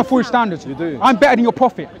no foolish standards. You do. I'm better than your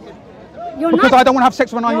prophet. Because I don't want to have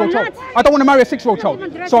sex with a 9-year-old child. I don't want to marry a 6-year-old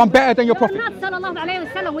child. So I'm better than your prophet.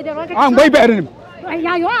 I'm way better than him.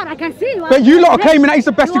 Yeah, you are. I can see you. But you lot are claiming that he's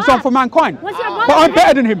the best example for mankind. But I'm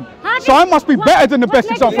better than him. So I must be better than the best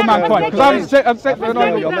example for mankind. Because I haven't sex with a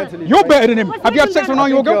 9-year-old girl. You're better than him. Have you had sex with a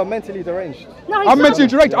 9-year-old girl? You're mentally deranged. I'm mentally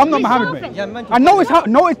deranged. I'm not Muhammad, mate. I know it's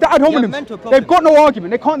the ad hominems. They've got no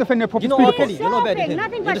argument. They can't defend their prophet's paedophilia. You're not better than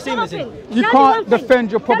him. You're the same as him. You can't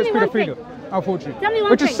defend your prophet's paedophilia, unfortunately.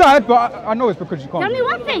 Which is sad, but I know it's because you can't. Tell me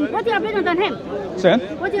one thing. What you are better than him? Say?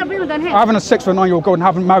 What you are better than him? I haven't had sex with a 9-year-old girl and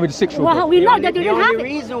haven't married a 6-year-old girl. Well, we know that you didn't have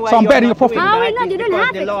it. So I'm better than your prophet. How we know you didn't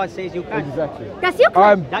have The it? law says you can't. Exactly. That's your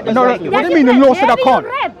claim. That No, doesn't make you what do you mean the law said I can't? Do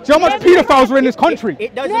you know how much paedophiles are in this country?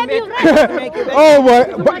 It doesn't make you better. Oh,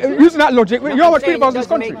 well, but using that logic, you know how much paedophiles in this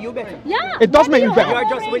country? Yeah. It does make you You better. are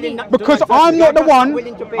just willing not Because I'm not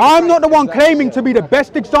the one claiming to be the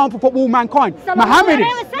best example for all mankind. Muhammad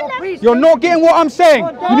is. You're not getting what I'm saying.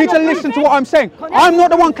 You need to listen to what I'm saying. I'm not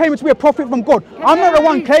the one claiming to be a prophet from God. I'm not the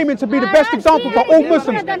one claiming to be the best example for all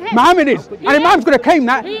Muslims. Muhammad is. And if man's going to claim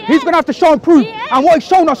that, he's going to have to show and prove. And what he's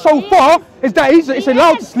shown us so far is that it's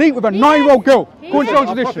allowed to sleep with a 9-year-old girl. According to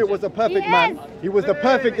Our prophet was a perfect man. He was the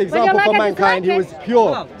perfect example for mankind. He was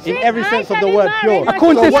pure in every sense of the word pure.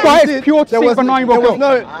 According to this guy, it's pure to sleep with a 9-year-old girl.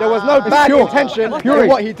 There was no bad intention in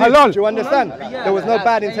what he did. Halal. Do you understand? There was no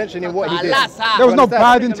bad intention in what he did. There was no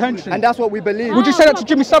bad intention. And that's what we believe. Would you say that to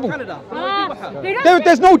Jimmy Savile?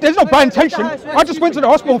 There's no bad intention. I just went to the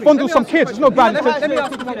hospital and fondled some kids. There's no bad intention.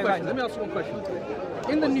 Let me ask you one question.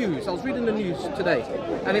 In the news, I was reading the news today,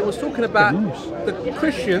 and it was talking about the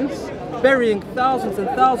Christians burying thousands and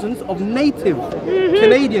thousands of native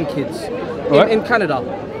Canadian kids in Canada.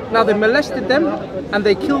 Now they molested them and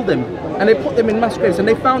they killed them and they put them in mass graves, and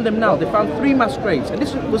they found them now. They found 3 mass graves, and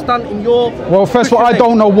this was done in your... Well, first of all, I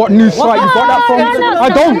don't know what news site you got that from. I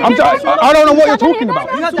don't know what you're talking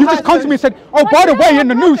about. You just come to me and said, oh, by the way, in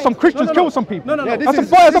the news, some Christians killed some people. No.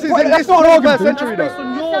 That's not an argument.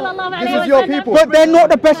 This is your people. But they're not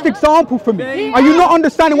the best example for me. Are you not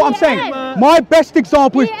understanding what I'm saying? My best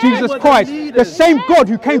example is Jesus Christ, the same God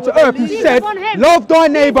who came to earth, who said, love thy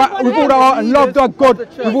neighbor with all thy heart and love thy God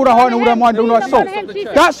with all thy heart and all thy mind and all thy soul.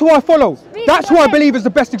 That's who I follow. That's who I believe is the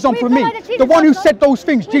best example for me. The one who said those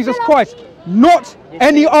things, Jesus Christ, not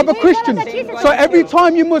any other Christians. So every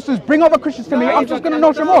time you Muslims bring other Christians to me, I'm just going to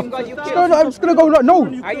notch them off. I'm just going to go, no.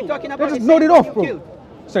 They just nod it off, bro.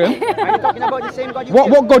 Say Are you talking about the same God you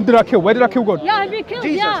what God did I kill? Where did I kill God? Yeah, we killed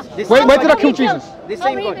Jesus. Where did I kill Jesus? The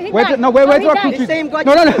same God. Where did I kill Jesus?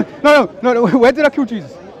 No. Where did I kill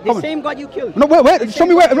Jesus? The same God you killed. No, wait, show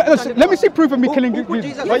me where. Let me see proof of me killing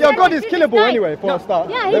Jesus. But your God is killable anyway, for a start.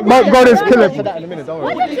 My God is killable. That in a minute, don't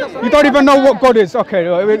worry. You don't even know what God is. Okay,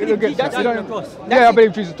 yeah, I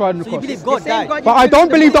believe Jesus died on the cross. You believe God died. But I don't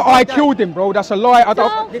believe that I killed him, bro. That's a lie. I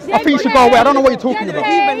think you should go away. I don't know what you're talking about.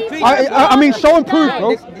 I mean, show and prove,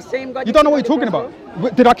 bro. You don't know what you're talking about.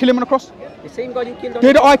 Did I kill him on the cross? The same God you killed on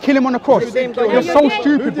Did I kill him on the cross? You're so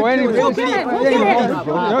stupid, bro. It's your belief.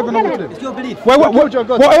 It's your belief.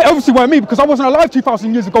 Well, it obviously weren't me because I wasn't alive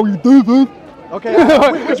 2,000 years ago. You do, bro. Okay.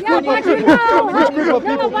 Which group of people?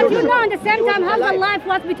 But you know, at the same time, Hamza's life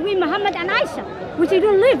was between Muhammad and Aisha, which he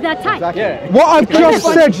didn't live that time. Exactly. What I've just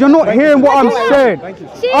said, you're not hearing what I'm saying.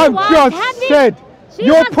 I've just said.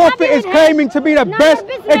 Your prophet is claiming to be the best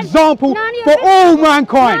example for all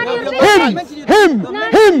mankind. Him,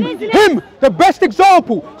 the best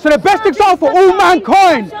example. So the best example for all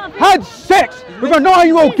mankind had sex with a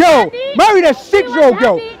 9-year-old girl, married a 6-year-old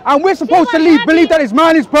girl, and we're supposed to believe that his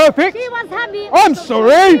man is perfect? She was happy. I'm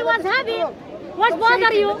sorry. She was happy. What's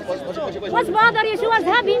bother you? What's bother you? She was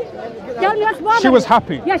happy. Tell me what's bother She was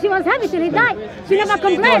happy. Yeah, she was happy till he died. She never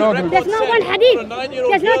complained. There's no one hadith.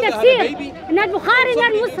 There's no tafsir. Not Bukhari,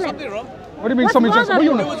 not Muslim. What do you mean something just... There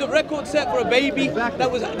was a record set for a baby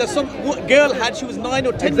that some girl had. She was 9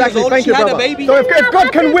 or 10 years old. Thank She you, had a brother. baby. So if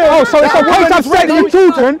God can will... Oh, so it's a waste of sex with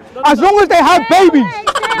children as long as they have babies.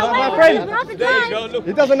 My friend,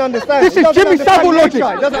 he doesn't understand. This is Jimmy Savile logic.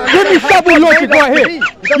 Jimmy Savile logic right here.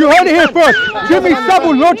 You heard it here first. Jimmy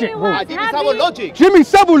Savile logic, bro. Jimmy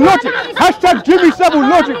Savile logic. Hashtag Jimmy Savile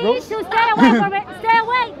logic, bro. Stay away from it. Stay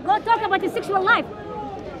away. Go talk about your sexual life.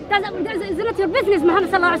 It's not your business, Muhammad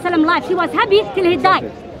sallallahu alaihi wasallam life. She was happy till he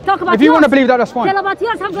died. Talk about if you want to believe that, that's fine. Tell about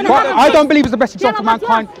yours. I'm gonna but I don't believe it's the best example for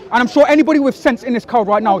mankind, and I'm sure anybody with sense in this crowd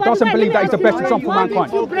right now doesn't believe that he's the best example for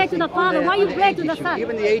mankind. Why you pray to the Father? Why you pray to the Son?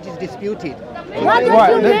 Even the age is disputed. Right,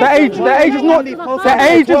 the age is not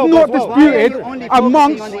disputed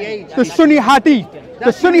amongst the Sunni Hadith.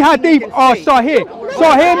 The Sunni Hadith are Sahih.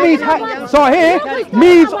 Sahih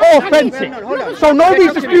means authentic. So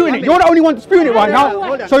nobody's disputing it. You're the only one disputing it right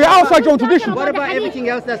now. So you're outside your own tradition. What about everything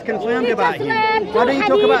else that's confirmed about him? Why don't you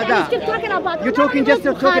talk about that? You're talking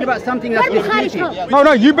about something that's disputed.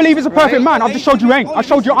 No, you believe he's a perfect man. I've just showed you ain't. I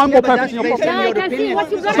showed you I'm more perfect than your prophet.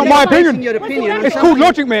 It's not my opinion. It's called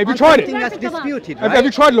logic, mate. Have you tried it? Have you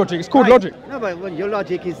tried logic? It's called logic. No, but your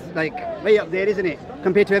logic is like way up there, isn't it?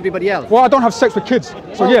 Compared to everybody else. Well, I don't have sex with kids.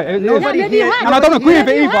 So yeah, and I don't agree with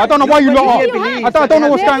it either. I don't know why you lot are. I don't know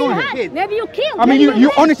what's going on here. Maybe you killed. I mean, you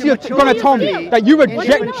honestly are going to tell me that you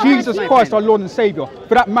reject Jesus Christ, our Lord and Saviour,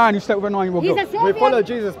 for that man who slept with a 9-year-old girl. We follow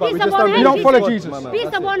Jesus, but we just don't. You don't follow Jesus.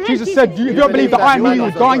 Jesus said, "You don't believe that I am He who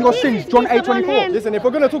died in your sins." John 8:24. Listen, if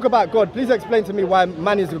we're going to talk about God, please explain to me why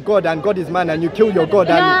man is God and God is man, and you kill your God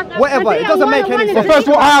and whatever. It doesn't make any sense. Well, first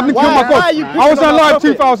of all, I haven't killed my God. I was alive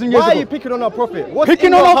 2,000 years ago. Why are you picking on our prophet?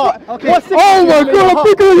 Picking on our prophet? Oh my God, I'm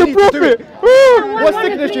picking on your prophet. What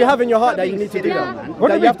sickness do you have in your heart that you need to do that, man?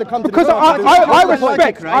 That you have to come to because I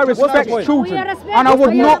respect children, and I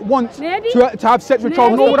would not want to have sex with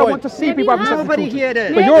children, nor would I want to see people having sex with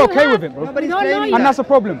children. But you're okay with it, bro. And that's a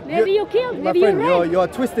problem. Maybe you killed. My friend, you're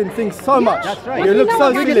twisting things so much. That's right. You look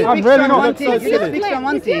so silly. I'm really not.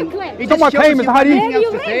 It's not my claim, it's the hadith. Maybe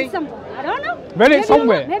you read some. I don't know. Read it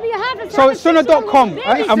somewhere. Maybe you have. So it's sunnah.com,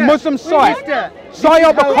 a Muslim site.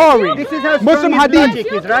 Sahih Bukhari, Muslim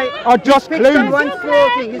hadith are just claims.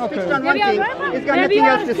 He's pitched on one thing. He's got nothing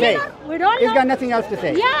else to say. He's got nothing else to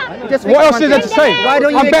say. What else is there to say?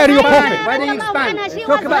 I'm better than your prophet. Why don't you expand?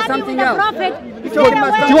 Talk about something else. Do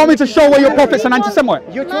you want me to show where your prophet's an anti-Semite?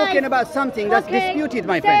 You're talking about something that's disputed,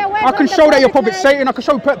 my friend. I can show that your prophet's Satan. I can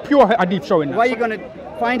show pure hadith showing that. Why are you going to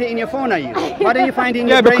find it in your phone, are you? Why don't you find it in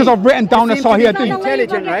your brain? Yeah, because I've written down the Sahih hadith.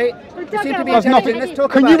 Intelligent, right? You seem to be That's intelligent. nothing. Let's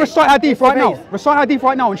talk Can about you recite hadith right now? Recite hadith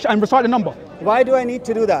right now and recite the number. Why do I need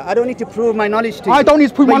to do that? I don't need to prove my knowledge to you. I don't need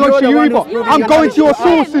to prove my knowledge to you either. I'm going to your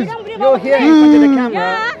sources. You're here in front of the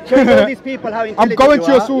camera, showing all these people how intelligent I'm going to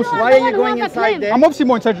you your are. sources. Why are you going inside there? I'm obviously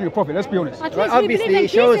more intelligent than your prophet, let's be honest. Well, obviously, it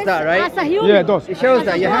shows that, right? Yeah, it does. It shows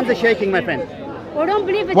that. Your hands are shaking, my friend. Well, don't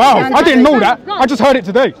believe it. Wow, I didn't know that. I just heard it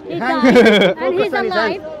today. He died, and he's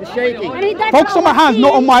alive. It's shaking. And he died Focus on my hands,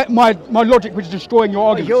 not on my logic, which is destroying your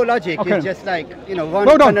argument. Your logic is just like, you know, one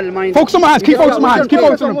well tunnel mind. Focus on my hands. Keep focusing on my hands. Keep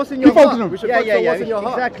focusing on them. Keep focusing on them.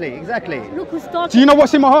 Yeah. Exactly. Look who's talking. Do you know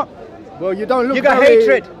what's in my heart? Well, you don't look. You got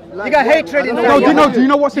hatred. You got hatred in No, do you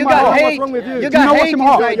know what's in my heart? What's wrong with you? Do you know what's in my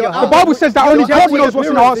heart? The Bible says that only God knows what's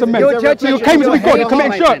in the hearts of men. So you came to be God, you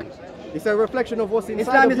committed shirk. It's a reflection of what's inside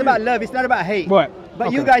Islam of is you. about love, it's not about hate. Right.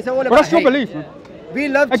 But you guys are all about But that's your hate. belief, man.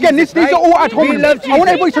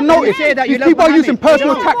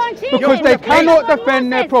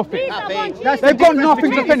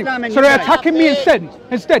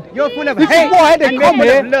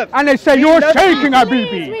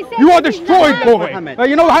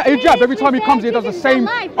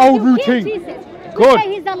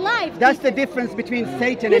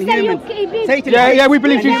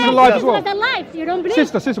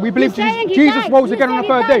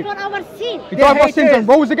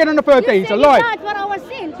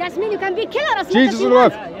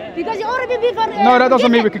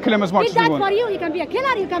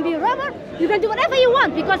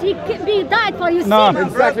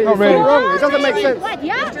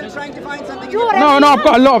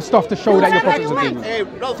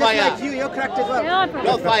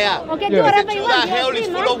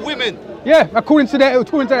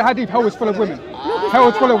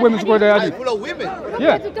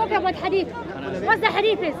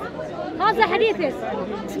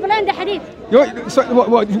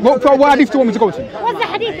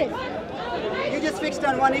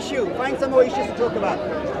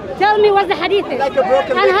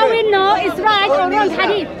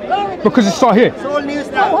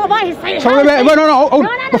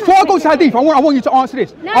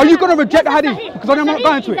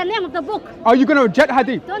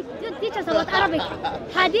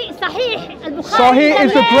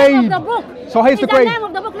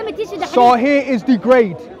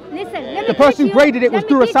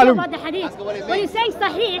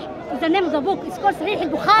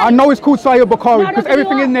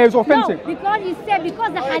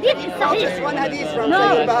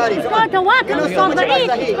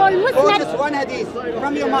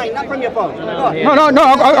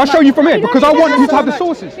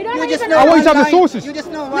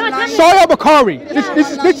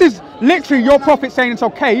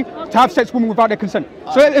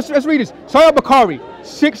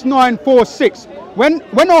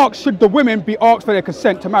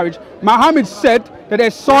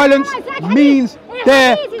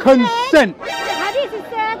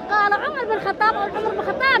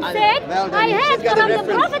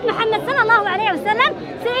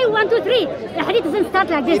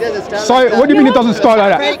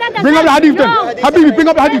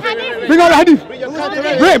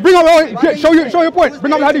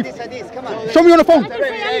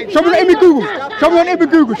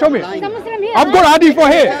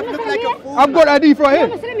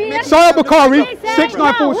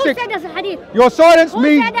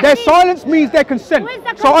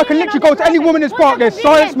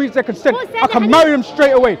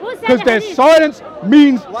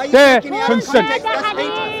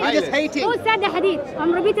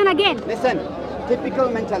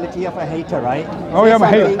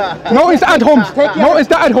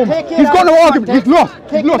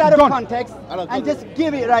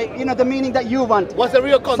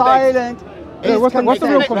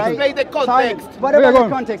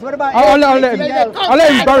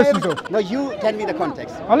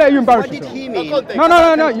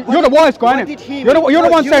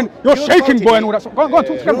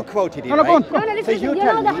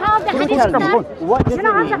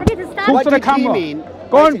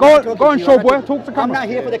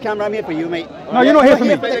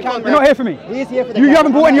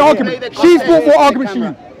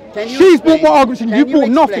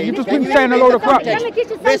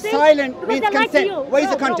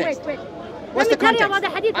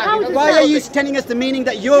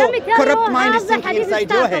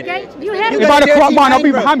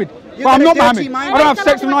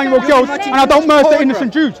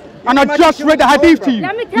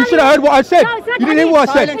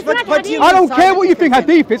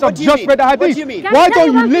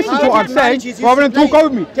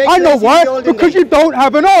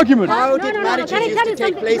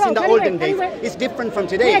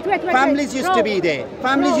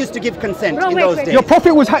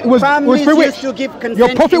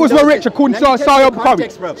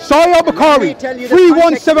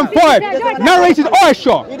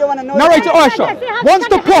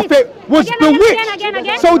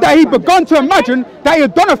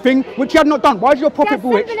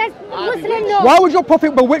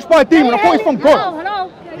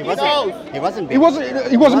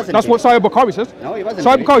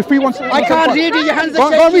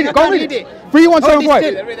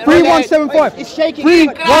 3175. It's shaking.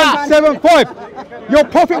 3175. Your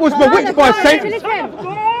prophet was bewitched by Satan.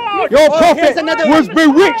 Your prophet was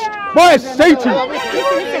bewitched by Satan.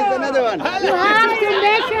 Another one. You have to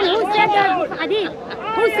mention who said the hadith.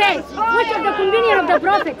 Who says? Which of the companion of the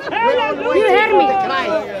prophet? You hear me?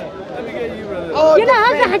 You know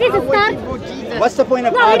how the hadith starts? What's the point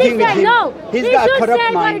of No, he arguing with didn't him? say no. He's He got a should corrupt say,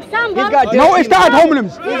 for mind. example- He's got No, it's the ad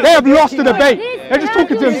hominems. They have lost the debate. They're just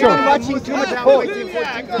talking to He's not themselves. watching too much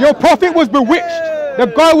sport. Your prophet was bewitched. The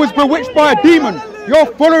guy was bewitched by a demon. You're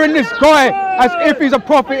following this guy as if he's a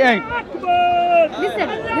prophet, ain't? Listen,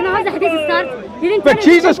 you know how the hadith starts? He didn't But tell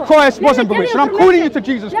you Jesus the- Christ Let me wasn't tell you bewitched, and I'm information. calling you to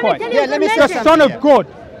Jesus Let me Christ, tell you Yeah, let me say the information. Son of God,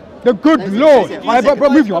 the good Lord.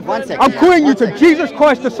 Move you on. One second. I'm calling you to Jesus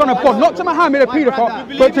Christ, the Son of God, not to Muhammad, a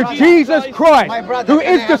paedophile, but to Jesus Christ, who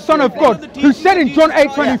is the Son of God, who said in John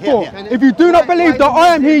 8:24, if you do not believe that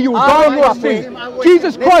I am He, you will die in your sin.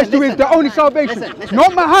 Jesus Christ, who is the only salvation,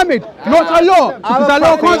 not Muhammad, not Allah, because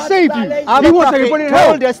Allah can't save you. He wants everybody in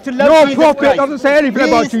hell. Your prophet doesn't say anything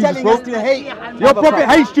about Jesus, bro. Your prophet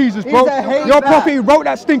hates Jesus, bro. Your prophet who wrote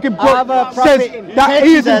that stinking book says that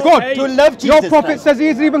He isn't God. Your prophet says He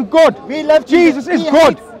isn't even God. We love Jesus is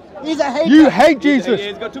God. He's a hater. You hate Jesus.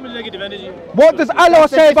 He's got too much negative energy. What does Allah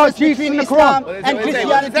say about Jesus in the Islam Quran? and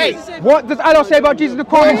Christianity. What does Allah say about Jesus in the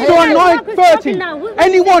Quran? In Surah 9:30.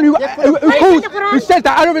 Anyone who says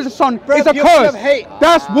that Allah is a son is a curse.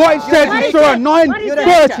 That's what it says in Surah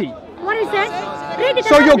 9:30. What is that? Read it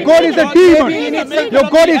So out. your God is a demon. Your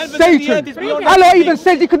God is Everything Satan. is beyond Allah even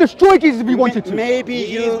says He could destroy Jesus if He wanted to. Maybe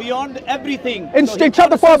He is you. beyond everything. In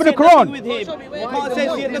chapter 5 of the Quran. With him. You can't say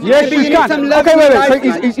he had nothing Yes, to do you with can. some love Okay, in wait. life, So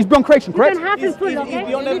man. he's beyond creation, You correct? can have his food, okay?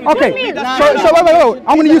 beyond everything. Okay, so wait.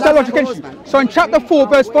 I'm going to use that logic against you. So in chapter 4,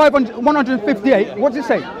 verse 158, what does it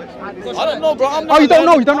say? I don't know, bro. I'm not Oh, you don't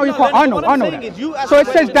know learning. your part. I know What I'm saying that. is you ask So it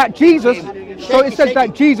a says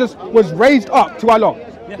that Jesus, was raised up to Allah.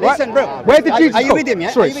 Right? Listen, bro. Where did Jesus Are you go? with him,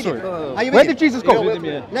 yeah? Sorry. Are you with him? Are you with Where him? did Jesus go?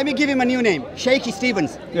 Let me give him a new name. Shaky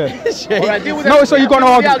Stevens. Yeah. Alright, deal with No, that. so you're going to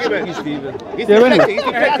argue. He's Yeah, deflecting, anyway. he's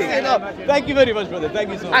deflecting. Thank you very much, brother.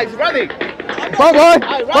 Thank you so much. He's running. Bye-bye.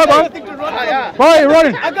 I Bye-bye. nothing to run from. Bye, you're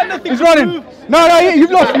running. I got nothing He's to running. prove. No,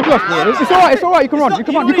 you've lost. It's all right. You can run. You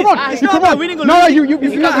can run. You can run. It's You not can about run. winning or No, losing. you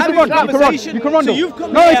It's can about run. having You a can run. conversation. You can run. So though. you've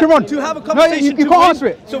come No, you here can run. to have a No, conversation you to can't win. answer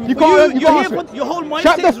it. So You for can't you're answer here it. for your whole mindset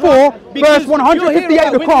Chapter is 4, wrong verse because 158 you're of the here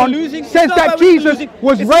about winning or Quran losing. says It's not that about winning or Jesus losing.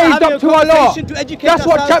 was It's about raised having up a to Allah. conversation to educate That's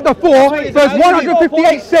what ourselves. chapter 4, verse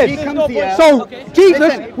 158 says. So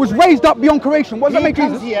Jesus was raised up beyond creation. What does that He make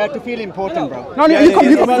comes Jesus? here to feel important, bro. No, you come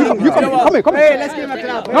here. Hey, let's give him a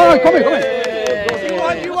clap. No, come here.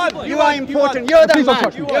 You are important. You're the Please don't man.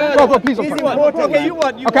 touch me. Bro, please don't He's touch me. important. Okay, you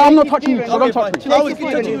won. Okay, I'm not touching you, so don't touch me. I was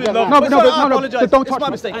touching you in love. No, I apologize. don't It's touch my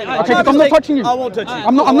me. mistake. Okay, I'm not touching you. I won't touch you.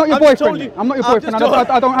 I'm not your I've just told boyfriend. you. I'm not your I've boyfriend. just told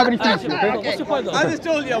you. I don't have any feelings for you, okay? What's your point though? I just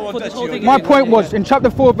told you I won't touch you. My point was, in chapter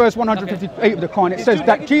 4, verse 158 of the Quran, it says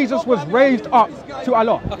that Jesus was raised up to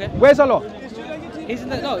Allah. Okay. Where's Allah? He's in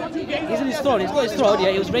his throne. He's got his throne.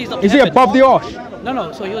 Yeah, he was raised up. Is to he heaven. above the arsh?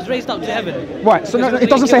 No. So he was raised up to heaven. Right, so no, it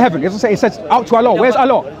doesn't say heaven. It doesn't say, it says out to Allah. Where's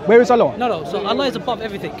Allah? Where is Allah? No. So Allah is above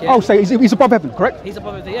everything. Yeah? Oh, so he's above heaven, correct? He's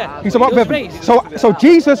above everything. Yeah. He's above He was heaven. raised. So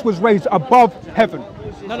Jesus was raised above heaven.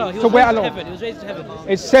 No. He was So where raised to Allah? heaven. He was raised to heaven.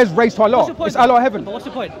 It says raised to What's Allah. your point? It's Allah heaven. But what's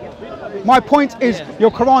your point? My point is,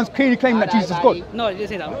 your Quran's clearly claiming that Jesus is God. No, it didn't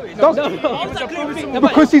say that. Does- No,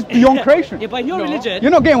 Because he's beyond creation. Yeah, but in your religion.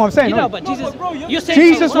 You're not getting what I'm saying, You are know, you? but Jesus. You're saying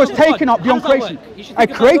Jesus so was what's God? taken up beyond How does that creation. work? You should A think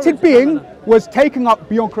about created God. being was taken up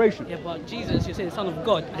beyond creation. Yeah, but Jesus, you're saying the Son of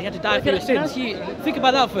God, and he had to die for your sins. Think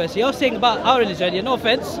about that first. You're saying about our religion. Yeah, no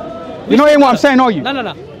offense. You're not hearing what I'm saying, are you?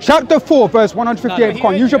 No. Chapter 4, verse 158 of the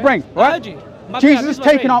Quran. Use your brain, I right? heard you. My Jesus brain, is use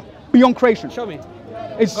my taken brain. up beyond creation. Show me.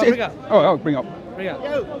 It's, Go, bring up. oh, bring up. Bring it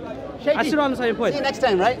up. Shaky. I still don't understand your point. See you next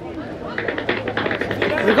time, right?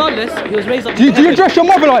 Regardless, he was raised up. Do you address your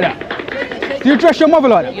mother like that? Do you address your mother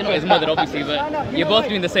like that? You're not his mother, obviously, but you're both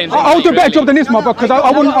doing the same thing. I'll do a better job than this mother, because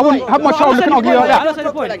I wouldn't have my child looking ugly like I that. don't say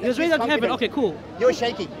the point. He was raised up to heaven. Okay, cool. You're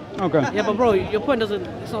shaky. Okay. Yeah, but bro, your point doesn't.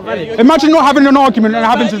 It's not valid. Imagine not having an argument and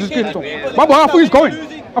having to just get it. Baba, I thought he was going.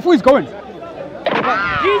 I thought he was going.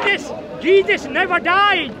 Jesus never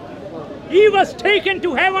died. He was taken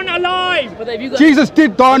to heaven alive. Jesus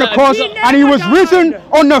did die on the cross, and he was risen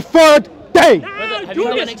on the third day.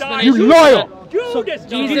 You liar. So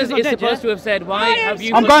Jesus is supposed to have said, why have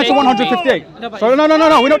you I'm going to forsaken me?" 158. So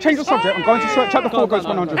no, we're not changing the subject. I'm going to chapter 4, verse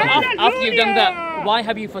 158. After you've done that, why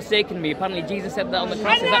have you forsaken me? Apparently Jesus said that on the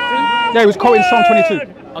cross. Is that Yeah, he was quoting Psalm 22.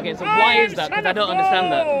 true? Okay, so why is that? Because I don't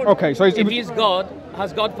understand that. Okay, so If he's God,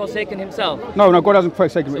 has God forsaken himself? No, God hasn't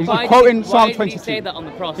forsaken him. He's Why quoting did Psalm he 22. say that on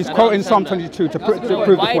the cross? He's I don't quoting Psalm understand 22 to that. prove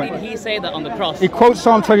the Why point. did he say that on the cross? He quotes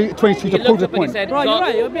Psalm 22 He to looked prove the up and he point. said, Bro, you're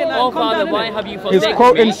right, you're a bit like, "Oh calm Father, down, why innit? have you He's forsaken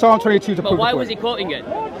quoting me?" Psalm 22 to But prove the why was point. he quoting it?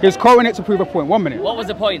 He's quoting it to prove a point. 1 minute. What was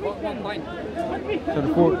the point?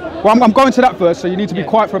 Well, I'm going to that verse, so you need to be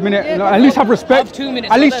quiet for a minute. At least have respect. 2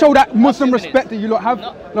 minutes. At least show that Muslim respect that you lot have.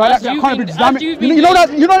 Like that kind of Islamic. You know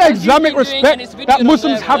that Islamic respect that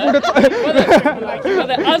Muslims have with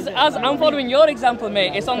Brother, as I'm following your example,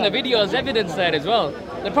 mate, it's on the video as evidence there as well.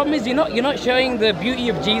 The problem is you're not showing the beauty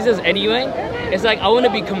of Jesus anyway. It's like I want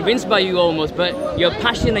to be convinced by you almost, but your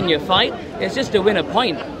passion and your fight, it's just to win a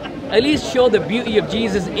point. At least show the beauty of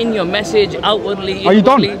Jesus in your message outwardly, Are you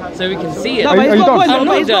done? so we can see it. Are you done? I'm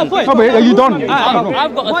not done. No, but are you done?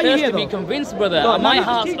 I've got a thirst to be convinced, brother. My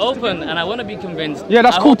heart's open and I want to be convinced. Yeah,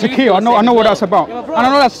 that's cool to kill. I know what that's about. And I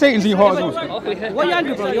know that Satan's in your heart as well. What are you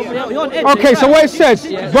angry, bro? You're on edge. Okay, so what it says,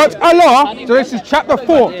 but Allah, so this is chapter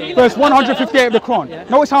 4, verse 158 of the Quran.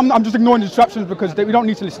 Notice how I'm just ignoring the distractions because we don't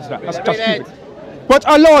need to listen to that. That's just stupid. But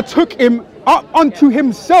Allah took him up unto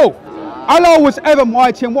himself. Allah was ever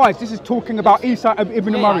mighty and wise. This is talking about Isa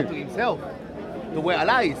ibn Maryam. To himself, to where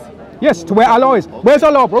Allah is. Yes, to where Allah is. Where's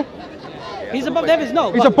Allah, bro? He's above the heavens,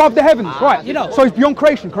 no. He's above the heavens, right? You know. So he's beyond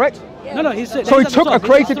creation, correct? No, he's so he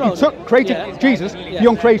created Jesus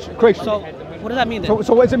beyond creation. So what does that mean then?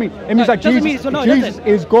 So what does it mean? It means that Jesus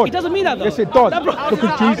is God. It doesn't mean that though. Yes, it does.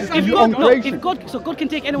 Because Jesus is beyond creation. So God can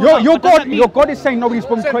take anyone out. Your God is saying nobody's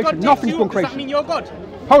beyond creation. Nothing's beyond creation. Does that mean you're God?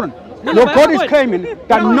 Hold on. Your God is claiming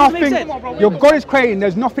that nothing. Your God is creating.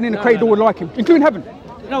 There's nothing in the created order like Him, including heaven.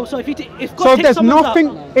 No, so if there's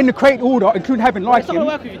nothing in the created order, including heaven, like Him,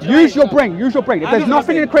 use your brain. Use your brain. If there's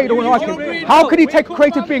nothing in the created order like Him, how could He take a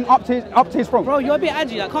created being up to His throne? Bro, you're a bit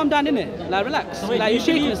edgy. Like, calm down, innit? Like, relax. Like, you're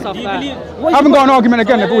shaking and stuff. Like, I haven't got an argument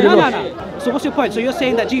again. They've already lost. No. So what's your point? So you're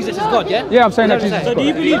saying that Jesus is God, yeah? Yeah, I'm saying that Jesus is God. Do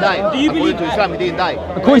you believe to Islam, he didn't die?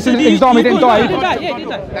 According to Islam, he didn't die. Yeah, he didn't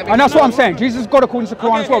die. And that's what I'm saying. Jesus is God according to the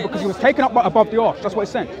Quran as well, because He was taken up above the arch. That's what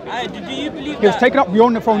it's saying. He was taken up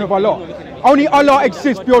beyond the throne of Allah. Only Allah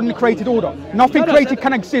exists beyond the created order. Nothing created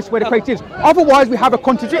can exist where the created is. Otherwise, we have a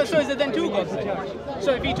contradiction. So is it then two gods?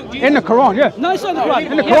 So if he took Jesus... In the Quran, yeah. No, it's not the Quran.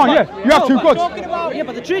 In the Quran, yeah. You have two gods. Yeah,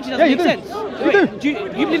 but the Trinity doesn't make sense.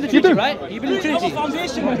 You believe the Trinity, right? You believe the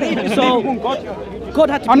Trinity. So God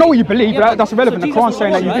had to... I know what you believe, but that's irrelevant. The Quran's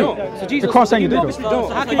saying that you do. The Quran's saying you do.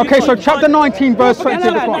 Okay, so chapter 19, verse 22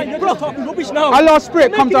 of the Quran. Allah's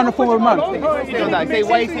spirit comes down in the form of a man. Say,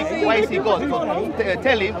 why is he God?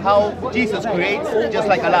 Tell him how Jesus creates just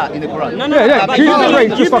like Allah in the Quran. Yeah, Jesus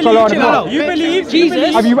creates just like Allah in the Quran. You believe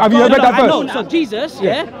Jesus... Have you read that verse? No, so Jesus,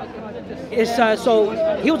 so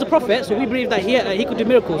he was a prophet, so we believe that he could do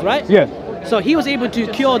miracles, right? Yeah. So he was able to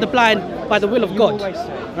cure the blind by the will of God,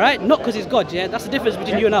 right? Not because he's God, yeah? That's the difference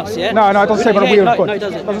between you and us, yeah? No, it doesn't say by the will of God. No, it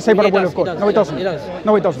doesn't. It doesn't say by the will of God. No, it doesn't. It does.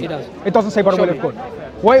 No, it doesn't. It doesn't say by the will of God.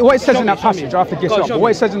 What it says in that passage, I have to guess up, but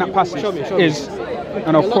what it says in that passage is,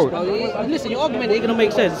 and I'll quote. Listen, your argument ain't going to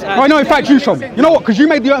make sense. No, in fact, you show me. You know what? Because you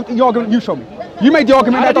made the argument, you show me. You made the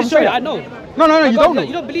argument that doesn't say that. I know. No, you don't know.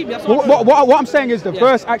 You don't believe me. What I'm saying is the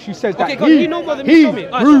verse actually says that he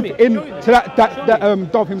proved into that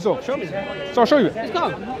dove himself. Show me. So I'll show you. It's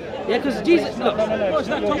calm. Yeah, because Jesus, look.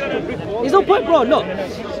 There's no point, bro. Look.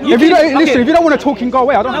 Listen, if you don't want to talk, you can go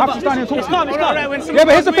away. I don't have to stand here and talk. It's calm. Yeah,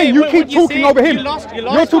 but here's the thing. You keep talking over him.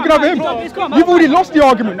 You're talking over him. You've already lost the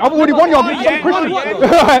argument. I've already won the argument. I'm Christian.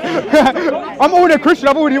 I'm already a Christian.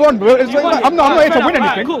 I've already won. I'm not here to win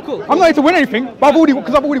anything. I'm not here to win anything, but I've already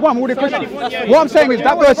won. I'm already a Christian. What I'm saying is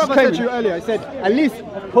that verse is claiming. I said to you earlier, I said, at least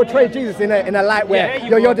portray Jesus in a light where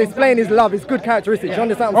you're displaying His love, His good characteristics. You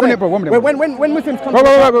understand what I'm saying? 1 minute, bro. When Muslims come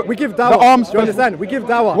to we give dawah. The arms. You understand? We give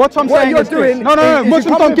dawah. What I'm saying is this. No.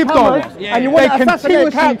 Muslims don't give dawah. And you want to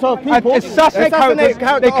assassinate character of people. Assassinate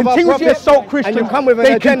character. They continuously assault Christians. And you come with an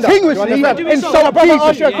agenda. They continuously insult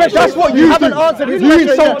Jesus. That's what you do. You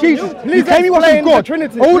insult Jesus. You claim He wasn't God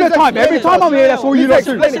all the time. Every time I'm here, that's all you lot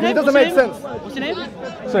do. It doesn't make sense. What's your name?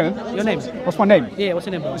 Say your name. What's my name? Yeah, what's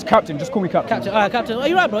your name, bro? It's Captain. Just call me Captain. Captain. Alright, Captain. Oh,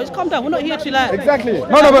 you're right, bro. Just calm down. We're not here to like. Exactly. No,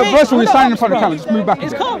 but first of all, we're standing in front of the camera. Just move back.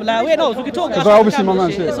 It's calm. Like, wait, no, we can talk. Because obviously my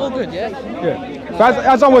man's here. It's all good, yeah. Yeah. But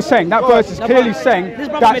as I was saying, that verse is clearly saying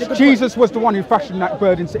that Jesus was the one who fashioned that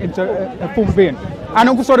bird into a form of being, and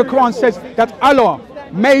also the Quran says that Allah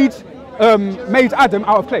made Adam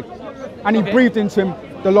out of clay, and He breathed into him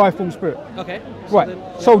the life form spirit. Okay. Right.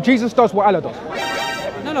 So Jesus does what Allah does.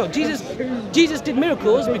 No. Jesus did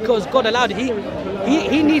miracles because God allowed it.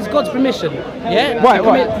 He needs God's permission. Yeah.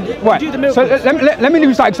 Right. Do the miracle. So let me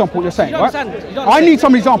use that example. What you're saying, right? I need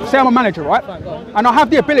some example. Say I'm a manager, right? And I have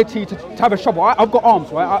the ability to have a shovel. I've got arms,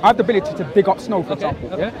 right? I have the ability to dig up snow, for example.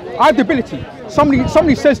 Yeah. I have the ability.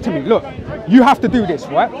 Somebody says to me, look, you have to do this,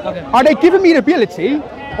 right? Are they giving me the ability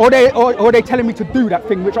Or are they telling me to do that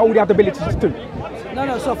thing which I already have the ability to do?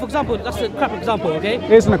 No, so for example, that's a crap example, okay?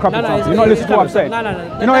 It isn't a crap example. You're not listening to what I'm saying. No.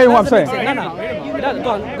 You're not hearing what I'm saying.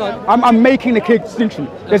 Go on. I'm making a clear distinction.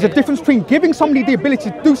 There's a difference between giving somebody the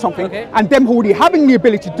ability to do something and them already having the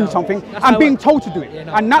ability to do something and being told to do it.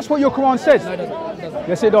 And that's what your Quran says.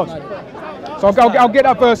 Yes, it does. So I'll get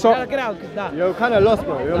that verse up. You're kind of lost,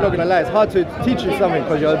 bro. You're not gonna lie. It's hard to teach you something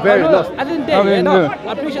because you're very lost. I didn't dare.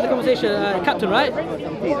 I appreciate the conversation, Captain, right?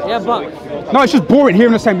 Yeah, but no, it's just boring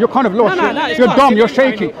hearing the same. You're kind of lost. You're dumb. You're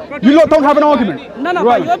shaky. You lot don't have an argument. No,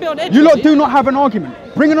 right. But you lot do not have an argument.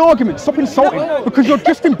 Bring an argument. Stop insulting because you're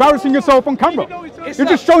just embarrassing yourself on camera. You're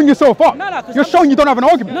just showing yourself up. You're showing you don't have an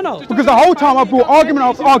argument. Because the whole time I brought argument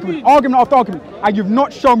after argument, argument after argument, and you've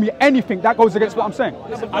not shown me anything that goes against what I'm saying.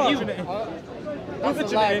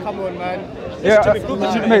 Come on, man. Yeah,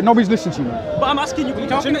 mate, nobody's listening to you. But I'm asking you,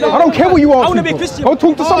 I don't care what you are. I want to be a Christian. Go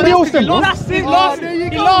talk to somebody else then, bro. He lost.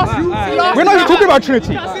 We're not even talking about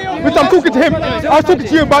Trinity. I'm talking to him. I was talking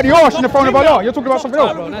to you about the arch in the throne of Allah. You're talking about something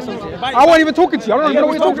else. I wasn't even talking to you. I don't even know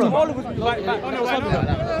what you're talking about.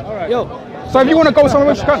 Yo. So if you want to go somewhere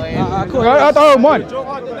else, you can. I don't mind.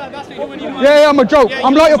 Yeah, I'm a joke.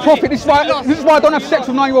 I'm like your prophet. This is why I don't have sex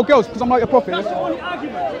with 9-year-old girls, because I'm like your prophet.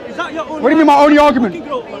 What do you mean my only argument?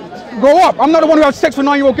 Grow up. I'm not the one who has sex with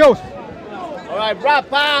 9-year-old girls. All right,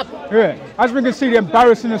 wrap up. Yeah. As we can see, the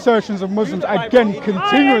embarrassing assertions of Muslims again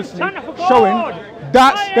continuously showing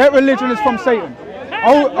that their religion is from Satan.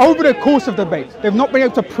 Over the course of debate, they've not been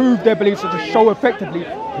able to prove their beliefs or to show effectively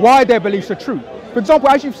why their beliefs are true. For example,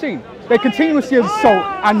 as you've seen, they continuously insult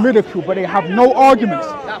and ridicule, but they have no arguments.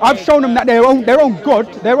 I've shown them that their own God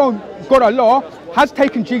Allah, has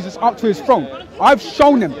taken Jesus up to his throne. I've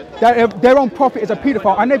shown them that their own prophet is a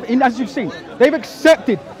paedophile, and as you've seen, they've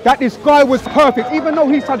accepted that this guy was perfect, even though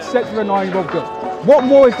he's had sex with a 9-year-old girl. What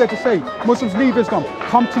more is there to say? Muslims, leave Islam.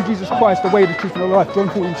 Come to Jesus Christ, the way, the truth, and the life. John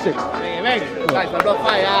 14:6. Thanks for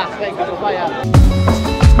Bloodfire.